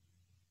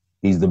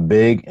 He's the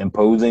big,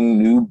 imposing,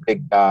 new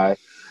big guy.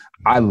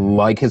 I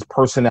like his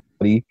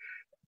personality.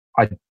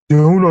 I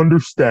don't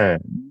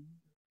understand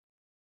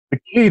the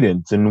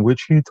cadence in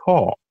which he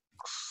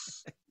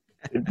talks.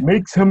 It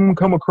makes him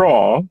come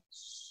across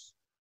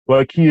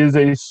like he is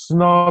a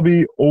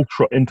snobby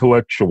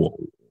ultra-intellectual.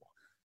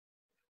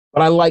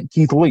 But I like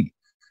Keith Lee.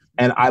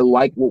 And I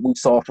like what we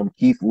saw from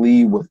Keith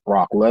Lee with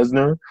Brock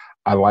Lesnar.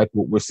 I like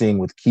what we're seeing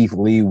with Keith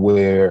Lee,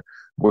 where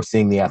we're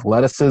seeing the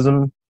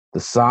athleticism, the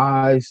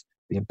size,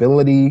 the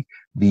ability,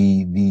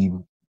 the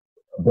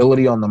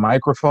ability on the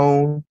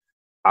microphone.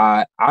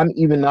 I'm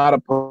even not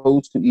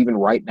opposed to, even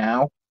right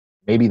now,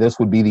 maybe this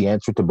would be the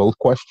answer to both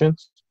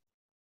questions.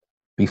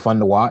 Be fun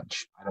to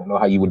watch. I don't know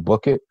how you would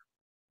book it.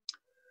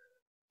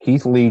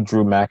 Keith Lee,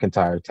 Drew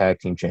McIntyre, tag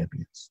team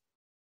champions.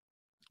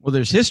 Well,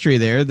 there's history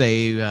there.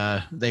 They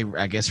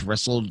I guess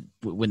wrestled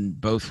when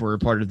both were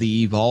part of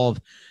the Evolve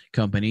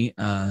company,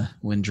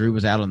 when Drew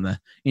was out on the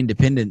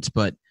independents.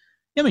 But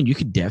I mean, you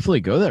could definitely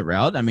go that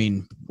route. I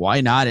mean,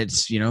 why not?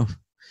 It's, a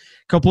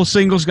couple of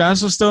singles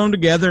guys, let's throw them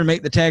together and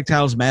make the tag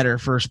titles matter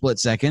for a split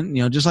second,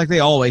 just like they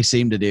always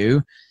seem to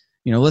do.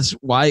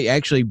 why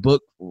actually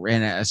book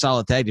and a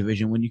solid tag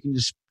division when you can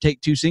just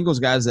take two singles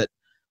guys that,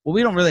 well,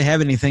 we don't really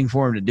have anything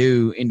for them to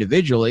do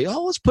individually.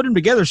 Oh, let's put them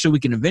together so we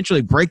can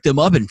eventually break them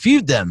up and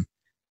feud them.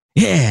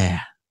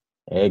 Yeah.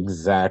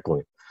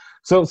 Exactly.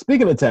 So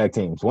speaking of tag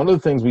teams, one of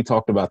the things we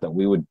talked about that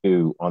we would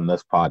do on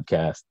this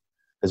podcast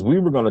is we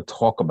were going to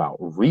talk about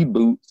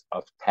reboots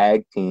of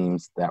tag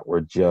teams that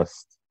were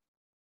just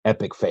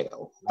epic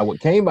fail. Now, what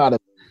came out of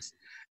this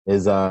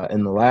is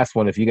in the last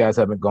one, if you guys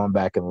haven't gone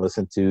back and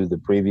listened to the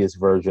previous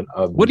version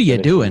of What are you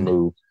doing?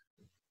 Move,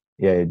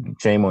 yeah,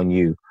 shame on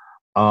you.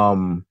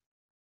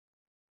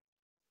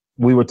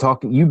 We were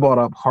talking, you brought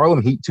up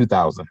Harlem Heat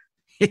 2000.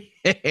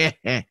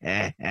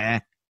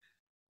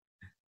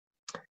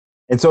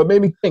 And so it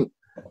made me think,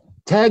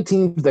 tag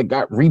teams that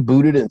got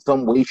rebooted in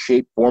some way,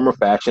 shape, form, or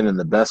fashion in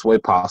the best way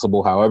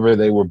possible, however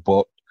they were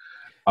booked,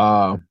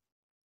 and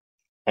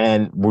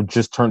were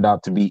just turned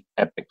out to be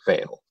epic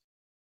fails.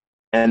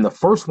 And the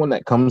first one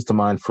that comes to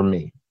mind for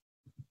me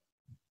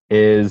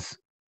is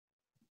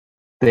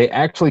they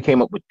actually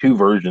came up with two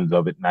versions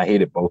of it, and I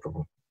hated both of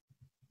them.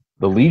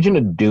 The Legion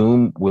of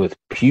Doom with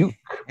Puke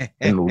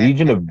and the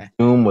Legion of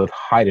Doom with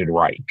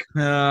Heidenreich.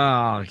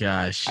 Oh,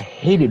 gosh. I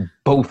hated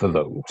both of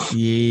those.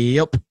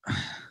 Yep.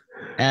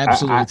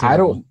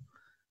 Absolutely.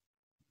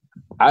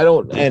 I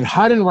don't, and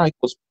Heidenreich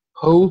was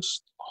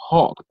post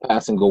Hawk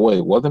passing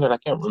away, wasn't it? I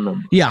can't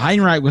remember. Yeah,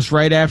 Heidenreich was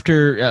right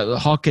after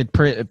Hawk had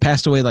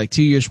passed away like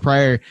 2 years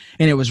prior,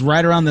 and it was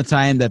right around the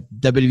time that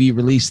WWE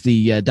released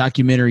the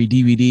documentary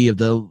DVD of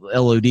the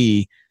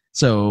LOD.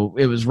 So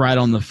it was right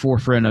on the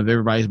forefront of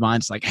everybody's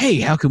minds. Like,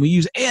 hey, how can we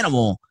use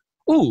Animal?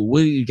 Ooh,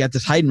 we got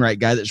this Heidenreich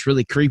guy that's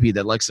really creepy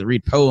that likes to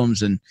read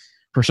poems and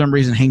for some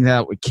reason hangs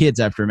out with kids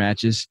after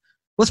matches.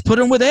 Let's put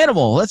him with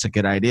Animal. That's a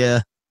good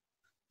idea.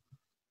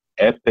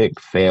 Epic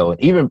fail.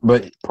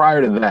 But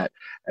prior to that,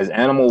 as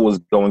Animal was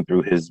going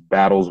through his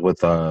battles with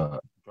drug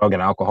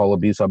and alcohol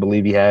abuse, I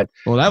believe he had.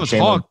 Well, that was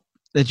Hawk.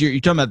 That you're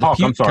talking about the Hawk,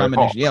 puke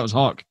combination. Hawk. Yeah, it was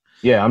Hawk.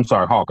 Yeah, I'm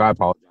sorry, Hawk. I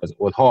apologize.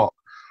 With Hawk,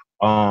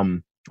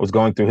 was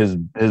going through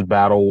his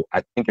battle,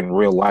 I think in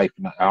real life.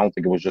 I don't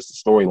think it was just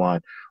a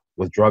storyline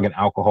with drug and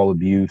alcohol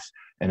abuse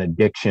and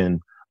addiction.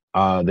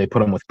 They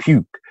put him with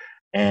Puke.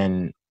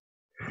 And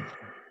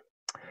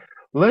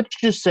let's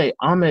just say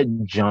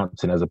Ahmed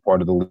Johnson as a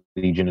part of the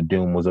Legion of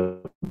Doom was a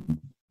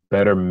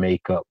better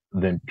makeup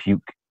than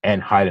Puke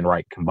and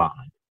Heidenreich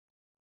combined.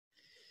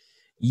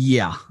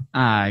 Yeah,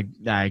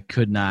 I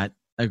could not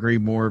agree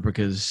more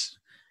because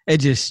it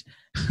just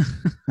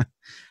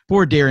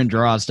poor Darren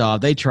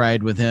Drozdov. They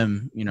tried with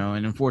him,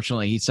 and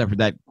unfortunately he suffered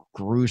that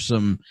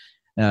gruesome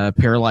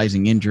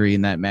paralyzing injury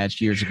in that match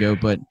years ago.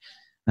 But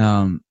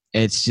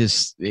it's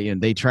just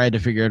they tried to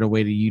figure out a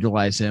way to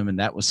utilize him, and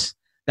that was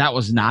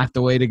not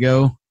the way to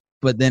go.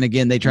 But then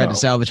again, they tried to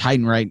salvage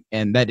Heidenreich,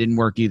 and that didn't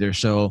work either.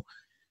 So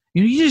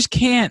you just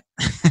can't.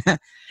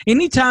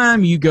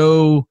 Anytime you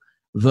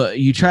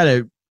try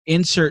to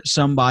insert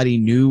somebody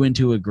new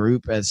into a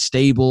group as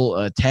stable,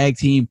 a tag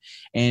team,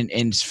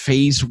 and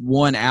phase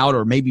one out,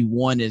 or maybe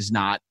one is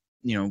not,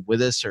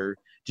 with us or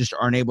just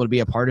aren't able to be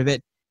a part of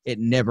it, it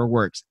never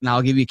works. And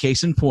I'll give you a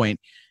case in point.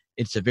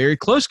 It's a very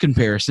close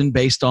comparison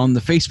based on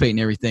the face paint and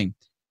everything.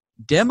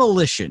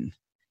 Demolition.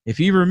 If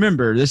you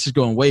remember, this is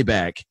going way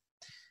back.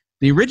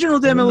 The original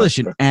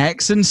Demolition,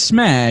 Axe and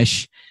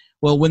Smash.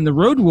 Well, when the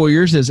Road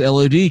Warriors as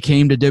LOD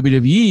came to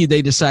WWE,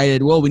 they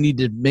decided, well, we need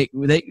to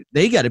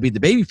they got to be the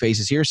baby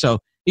faces here. So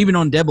even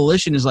on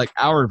Demolition is like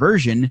our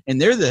version, and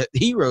they're the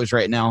heroes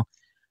right now.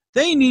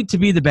 They need to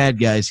be the bad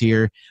guys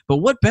here. But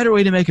what better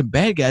way to make them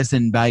bad guys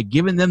than by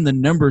giving them the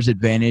numbers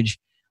advantage?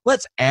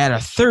 Let's add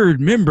a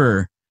third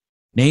member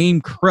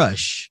named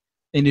Crush.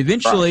 And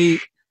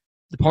eventually,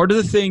 the part of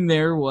the thing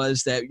there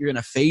was that you're going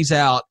to phase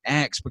out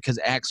Axe because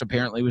Axe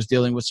apparently was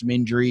dealing with some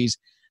injuries,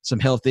 some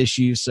health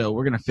issues. So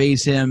we're going to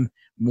phase him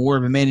more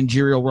of a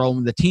managerial role.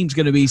 The team's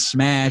going to be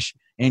Smash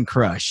and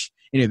Crush.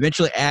 And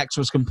eventually Axe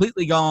was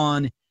completely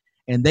gone,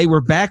 and they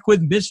were back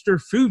with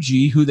Mr.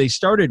 Fuji, who they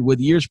started with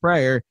years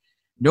prior.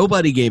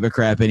 Nobody gave a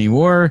crap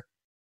anymore.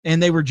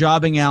 And they were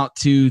jobbing out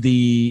to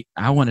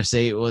I want to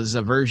say it was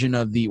a version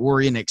of the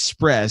Orient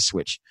Express,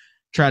 which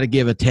try to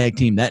give a tag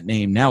team that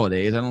name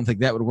nowadays. I don't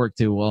think that would work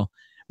too well.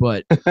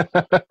 But at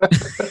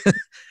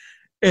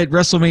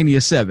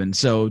WrestleMania 7,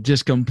 so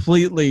just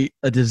completely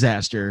a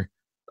disaster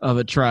of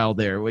a trial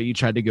there where you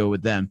tried to go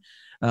with them.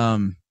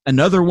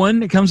 Another one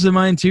that comes to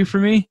mind too for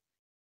me,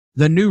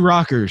 the New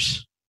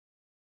Rockers.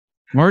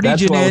 Marty Jannetty.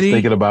 That's what I was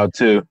thinking about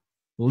too.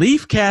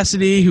 Leif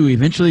Cassidy, who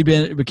eventually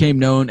became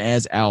known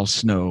as Al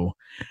Snow.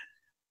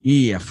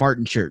 Yeah, fart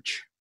in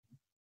church.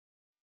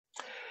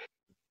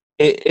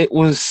 It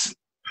was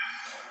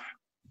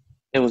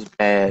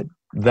bad.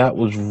 That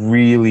was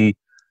really,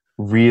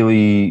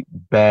 really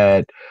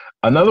bad.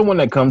 Another one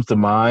that comes to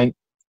mind,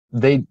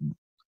 I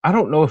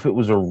don't know if it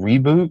was a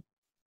reboot.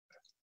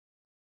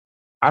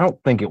 I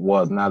don't think it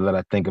was, now that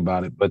I think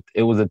about it, but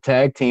it was a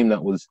tag team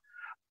that was,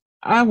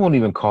 I won't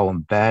even call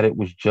them bad. It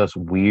was just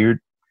weird.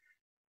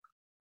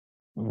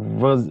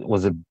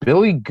 Was it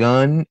Billy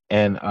Gunn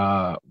and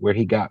where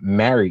he got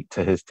married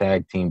to his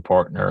tag team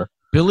partner?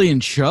 Billy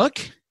and Chuck?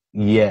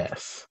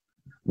 Yes.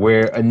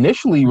 Where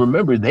initially,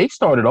 remember, they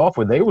started off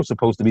where they were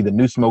supposed to be the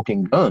New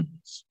Smoking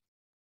Guns.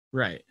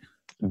 Right.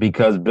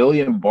 Because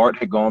Billy and Bart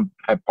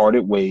had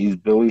parted ways.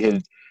 Billy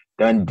had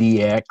done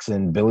DX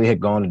and Billy had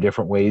gone to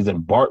different ways,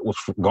 and Bart was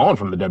gone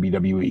from the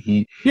WWE.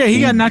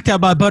 He got knocked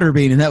out by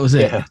Butterbean, and that was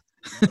it. Yeah,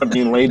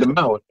 Butterbean laid him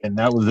out, and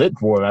that was it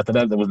for him. After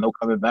that, there was no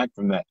coming back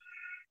from that.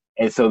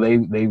 And so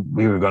we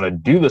were going to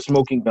do the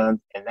Smoking Guns,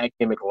 and that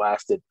gimmick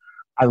lasted.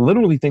 I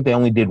literally think they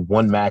only did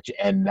one match,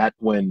 and that's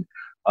when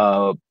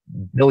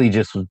Billy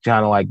just was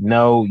kind of like,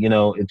 no,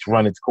 it's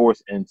run its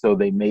course, and so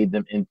they made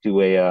them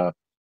into a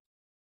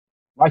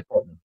life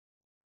partner.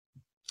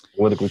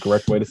 Politically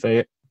correct way to say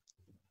it.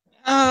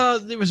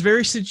 It was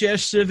very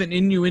suggestive and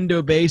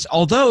innuendo based.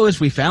 Although,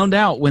 as we found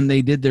out when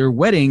they did their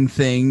wedding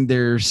thing,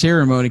 their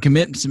ceremony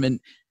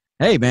commitment,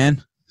 hey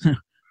man,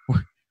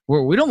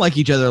 we don't like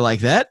each other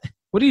like that.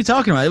 What are you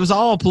talking about? It was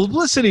all a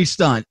publicity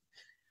stunt.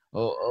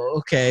 Oh,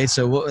 okay,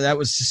 so that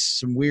was just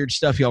some weird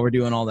stuff y'all were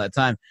doing all that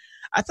time.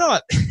 I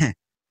thought I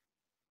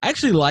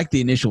actually liked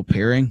the initial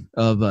pairing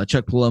of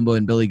Chuck Palumbo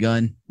and Billy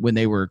Gunn when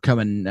they were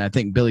coming. I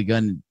think Billy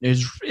Gunn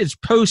is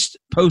post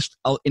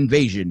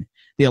invasion.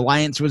 The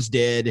alliance was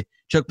dead.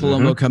 Chuck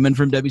Palumbo coming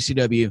from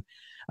WCW.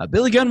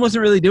 Billy Gunn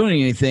wasn't really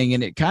doing anything,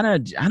 and it kind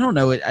of, I don't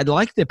know. I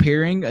liked the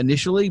pairing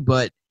initially,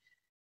 but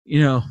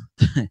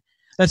that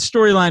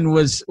storyline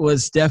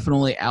was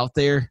definitely out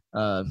there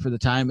for the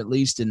time at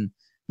least. And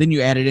then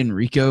you added in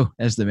Rico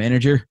as the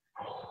manager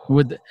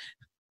with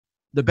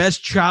the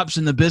best chops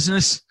in the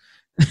business.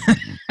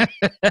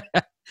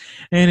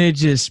 And it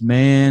just,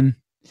 man.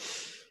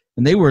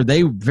 And they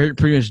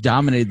pretty much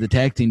dominated the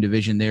tag team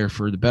division there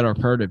for the better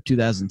part of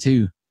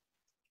 2002.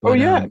 But,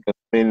 I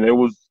mean, there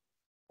was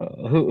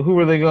who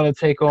were they going to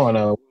take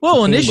on?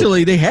 Well,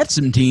 initially they had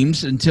some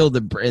teams until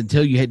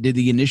you did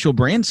the initial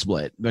brand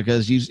split,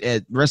 because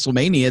at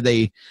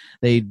WrestleMania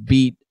they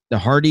beat the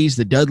Hardys,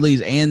 the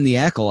Dudleys, and the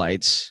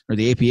Acolytes, or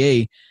the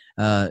APA,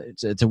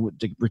 to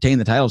retain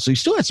the title. So you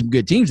still had some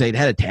good teams. They'd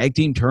had a tag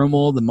team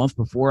turmoil the month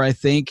before, I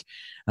think,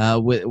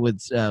 with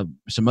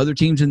some other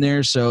teams in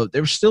there. So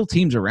there were still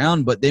teams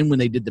around. But then when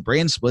they did the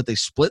brand split, they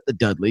split the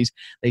Dudleys.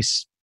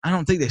 I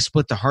don't think they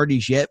split the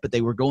Hardys yet, but they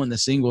were going the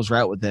singles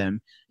route with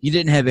them. You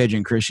didn't have Edge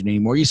and Christian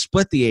anymore. You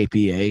split the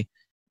APA.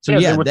 So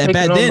back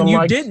then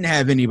you didn't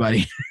have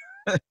anybody.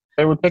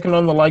 They were taking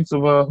on the likes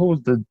of who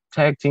was the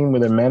tag team where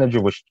their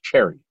manager was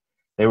Cherry.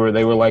 They were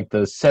like the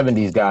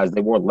 70s guys. They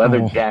wore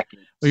leather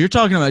jackets. Well, you're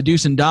talking about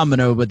Deuce and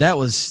Domino, but that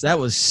was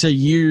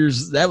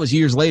years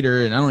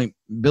later, and I don't think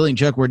Billy and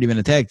Chuck weren't even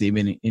a tag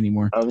team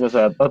anymore. I was gonna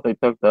say, I thought they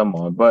took them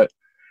on, but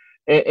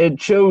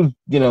it shows,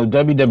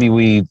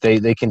 WWE,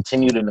 they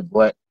continue to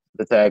neglect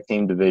the tag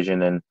team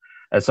division, and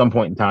at some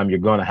point in time, you're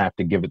going to have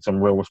to give it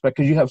some real respect,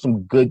 because you have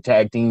some good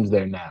tag teams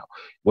there now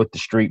with the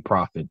Street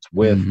Profits,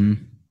 with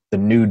the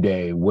New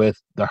Day,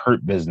 with the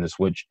Hurt Business,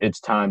 which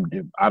it's time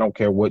to, I don't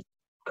care what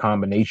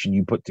combination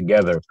you put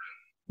together,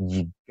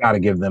 you got to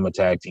give them a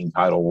tag team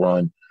title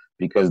run,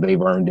 because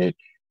they've earned it.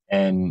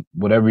 And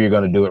whatever you're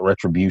going to do at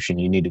Retribution,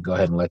 you need to go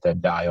ahead and let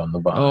that die on the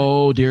vine.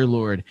 Oh, dear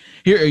Lord.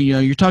 Here,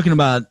 you're talking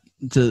about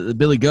to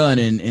Billy Gunn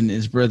and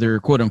his brother,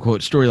 quote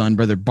unquote, storyline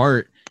brother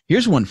Bart.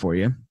 Here's one for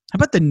you. How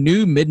about the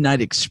new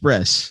Midnight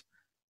Express?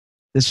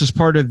 This was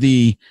part of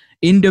the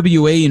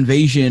NWA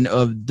invasion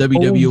of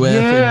WWF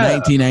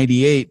in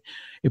 1998.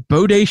 I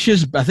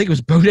think it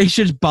was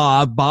Bodacious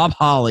Bob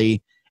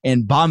Holly,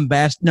 and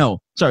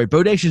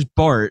Bodacious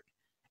Bart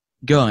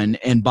Gunn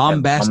and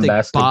Bombastic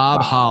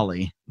Bob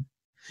Holly,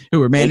 who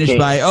were managed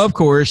by, of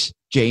course,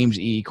 James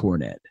E.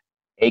 Cornette.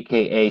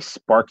 A.K.A.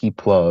 Sparky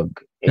Plug.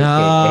 A.K.A.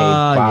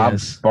 Bob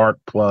Spark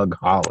Plug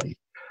Holly.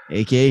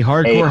 A.K.A.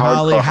 Hardcore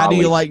Holly. How do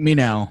you like me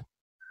now?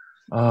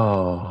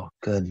 Oh,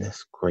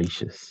 goodness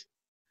gracious.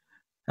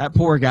 That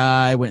poor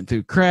guy went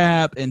through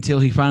crap until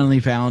he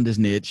finally found his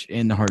niche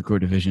in the hardcore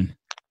division.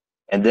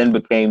 And then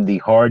became the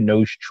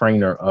hard-nosed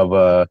trainer of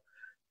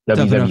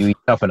WWE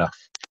Tough Enough.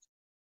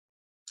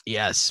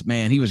 Yes,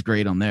 man. He was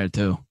great on there,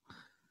 too.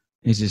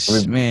 He's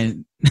just,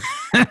 man,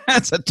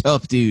 that's a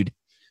tough dude.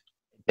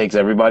 It takes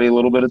everybody a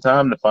little bit of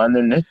time to find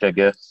their niche, I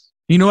guess.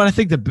 You know what? I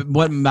think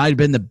what might have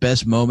been the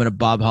best moment of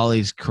Bob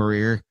Holly's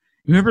career.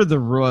 You remember the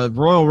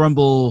Royal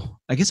Rumble?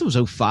 I guess it was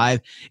 2005.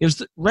 It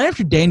was right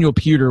after Daniel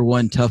Puder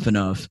won Tough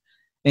Enough,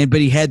 but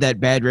he had that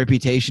bad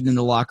reputation in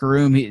the locker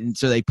room, and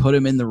so they put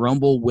him in the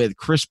Rumble with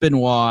Chris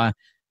Benoit,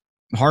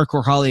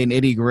 Hardcore Holly, and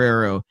Eddie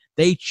Guerrero.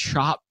 They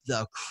chopped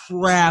the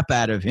crap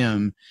out of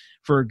him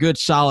for a good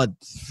solid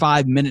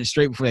 5 minutes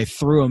straight before they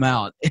threw him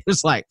out. It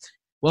was like,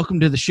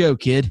 welcome to the show,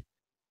 kid.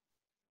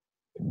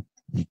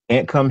 You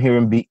can't come here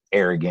and be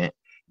arrogant.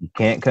 You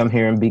can't come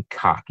here and be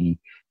cocky.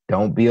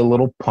 Don't be a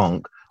little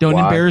punk. Don't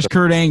embarrass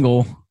Kurt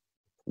Angle.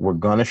 We're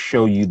going to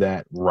show you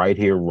that right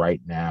here, right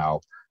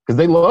now. Because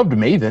they loved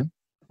Maven.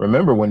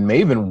 Remember, when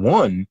Maven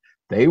won,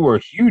 they were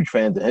huge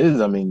fans of his.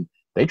 I mean,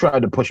 they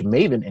tried to push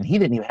Maven, and he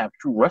didn't even have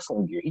true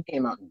wrestling gear. He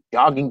came out in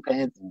jogging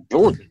pants and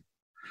Jordan.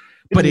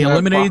 But he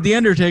eliminated The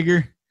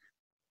Undertaker.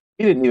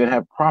 He didn't even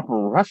have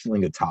proper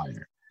wrestling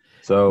attire.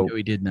 So No,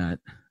 he did not.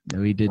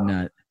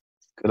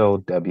 Good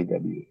old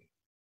WWE.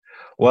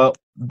 Well,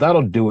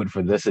 that'll do it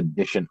for this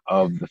edition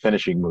of The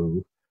Finishing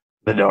Move,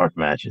 the dark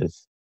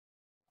matches.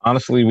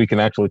 Honestly, we can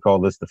actually call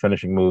this The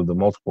Finishing Move, the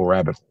multiple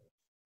rabbit hole.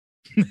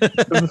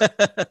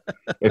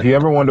 If you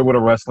ever wonder what a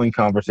wrestling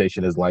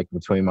conversation is like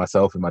between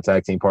myself and my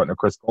tag team partner,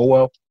 Chris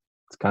Culwell,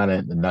 it's kind of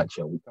in the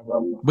nutshell.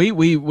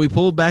 We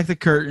pulled back the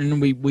curtain.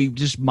 We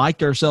just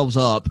mic'd ourselves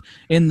up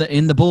in the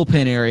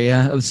bullpen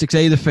area of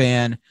 6A The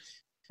Fan,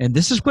 and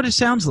this is what it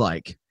sounds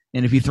like.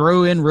 And if you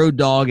throw in Road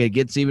Dogg, it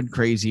gets even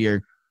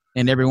crazier.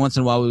 And every once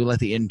in a while, we let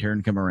the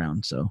intern come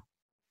around. So,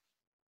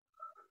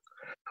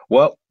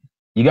 well,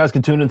 you guys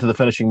can tune into The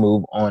Finishing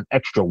Move on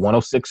Extra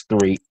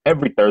 106.3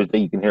 every Thursday.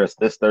 You can hear us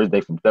this Thursday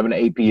from 7 to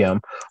 8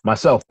 p.m.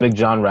 Myself, Big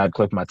John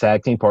Radcliffe, my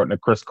tag team partner,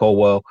 Chris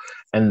Culwell,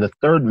 and the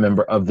third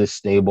member of this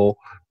stable,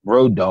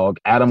 Road Dogg,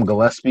 Adam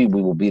Gillespie.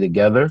 We will be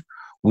together.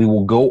 We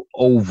will go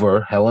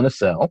over Hell in a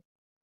Cell.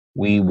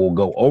 We will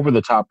go over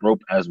the top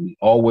rope as we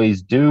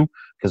always do,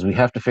 because we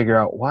have to figure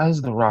out, why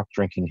is The Rock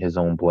drinking his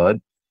own blood?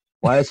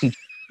 Why is he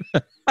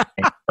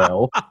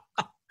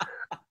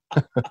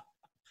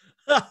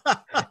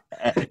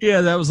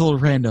Yeah, that was a little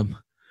random.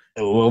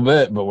 A little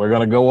bit, but we're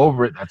going to go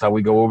over it. That's how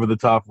we go over the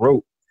top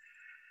rope.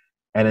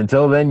 And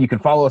until then, you can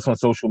follow us on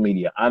social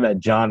media. I'm at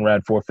John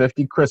Rad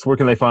 450. Chris, where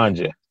can they find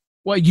you?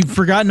 Well, you've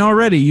forgotten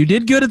already. You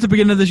did good at the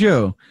beginning of the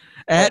show.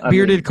 At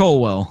Bearded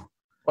Colwell.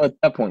 Well, at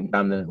that point in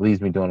time, then it leaves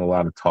me doing a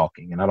lot of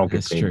talking, and I don't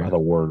get paid by the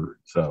word.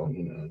 So,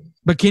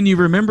 But can you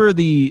remember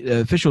the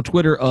official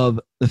Twitter of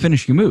The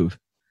Finishing Move?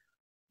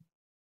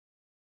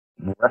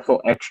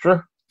 Wrestle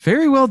Extra.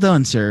 Very well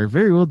done, sir.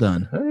 Very well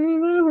done. Hey,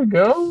 there we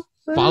go.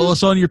 Follow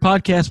us on your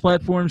podcast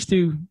platforms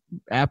too,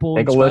 Apple,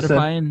 and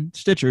Spotify, and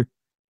Stitcher.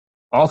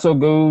 Also,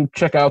 go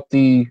check out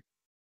the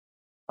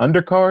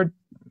undercard.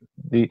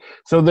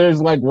 So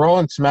there's like Raw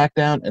and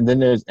SmackDown, and then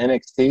there's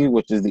NXT,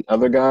 which is the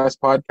other guy's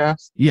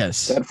podcast.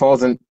 Yes, that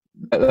falls into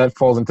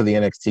the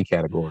NXT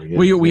category.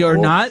 We are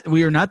not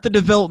the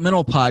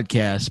developmental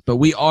podcast, but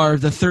we are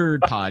the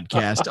third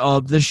podcast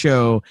of the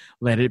show.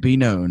 Let it be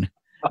known.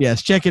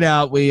 Yes, check it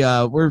out.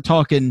 We're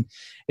talking.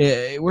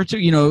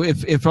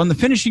 If on The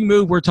Finishing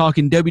Move we're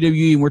talking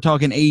WWE and we're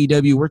talking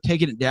AEW, we're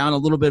taking it down a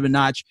little bit of a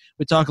notch.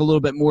 We talk a little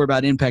bit more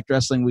about Impact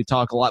Wrestling. We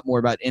talk a lot more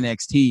about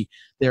NXT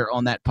there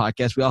on that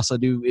podcast. We also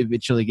do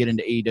eventually get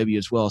into AEW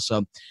as well.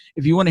 So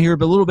if you want to hear a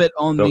little bit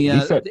on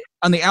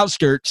the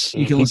outskirts,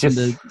 you can listen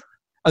to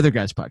other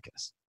guys'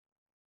 podcasts.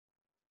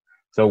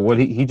 So what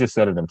he just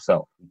said it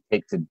himself. He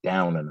takes it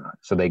down a notch.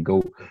 So they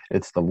go.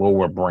 It's the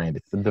lower brand.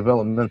 It's the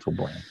developmental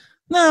brand.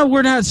 No,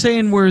 we're not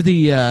saying we're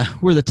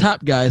the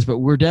top guys, but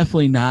we're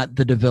definitely not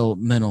the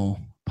developmental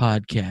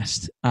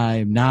podcast.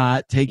 I'm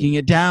not taking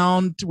it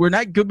down. We're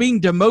not being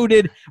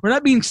demoted. We're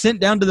not being sent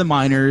down to the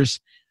minors.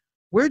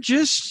 We're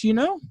just,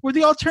 we're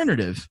the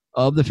alternative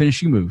of The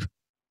Finishing Move.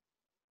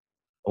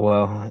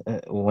 Well,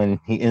 when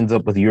he ends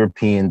up with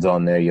Europeans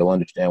on there, you'll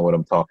understand what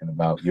I'm talking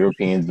about.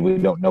 Europeans we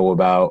don't know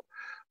about.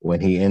 When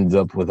he ends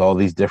up with all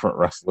these different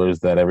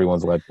wrestlers that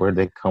everyone's like, where'd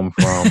they come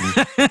from?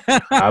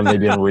 How have they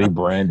been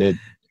rebranded?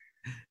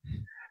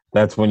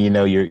 That's when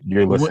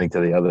you're listening to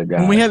the other guy.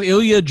 When we have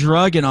Ilya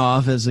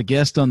Dragunov as a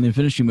guest on The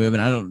Finishing Move,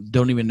 and I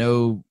don't even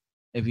know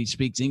if he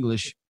speaks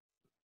English.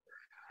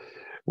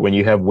 When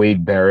you have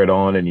Wade Barrett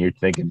on and you're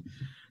thinking,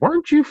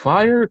 weren't you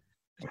fired?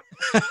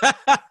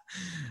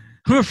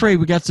 I'm afraid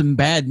we got some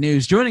bad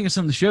news. Joining us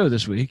on the show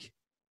this week.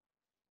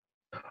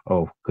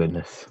 Oh,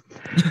 goodness.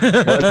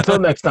 Well, until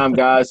next time,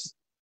 guys,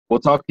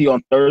 we'll talk to you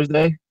on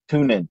Thursday.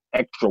 Tune in,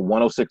 Extra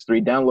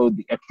 106.3. Download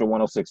the Extra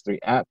 106.3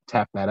 app.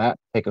 Tap that app.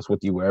 Take us with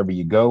you wherever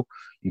you go.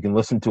 You can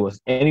listen to us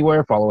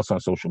anywhere. Follow us on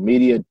social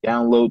media.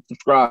 Download,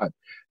 subscribe,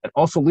 and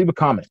also leave a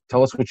comment.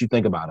 Tell us what you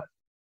think about it.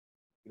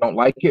 If you don't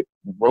like it,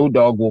 Road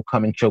Dogg will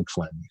come and choke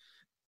slam you.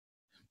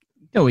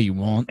 No, he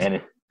won't.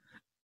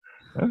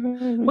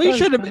 Well, you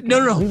should have.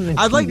 No.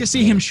 I'd like to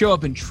see him show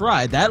up and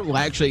try. That will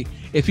actually,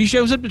 if he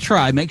shows up to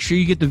try, make sure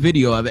you get the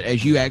video of it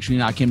as you actually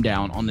knock him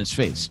down on his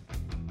face.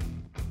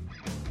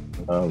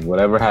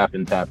 Whatever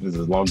happens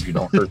as long as you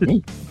don't hurt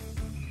me.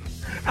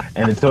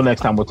 And until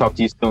next time, we'll talk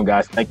to you soon,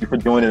 guys. Thank you for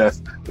joining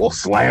us. We'll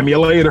slam you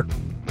later.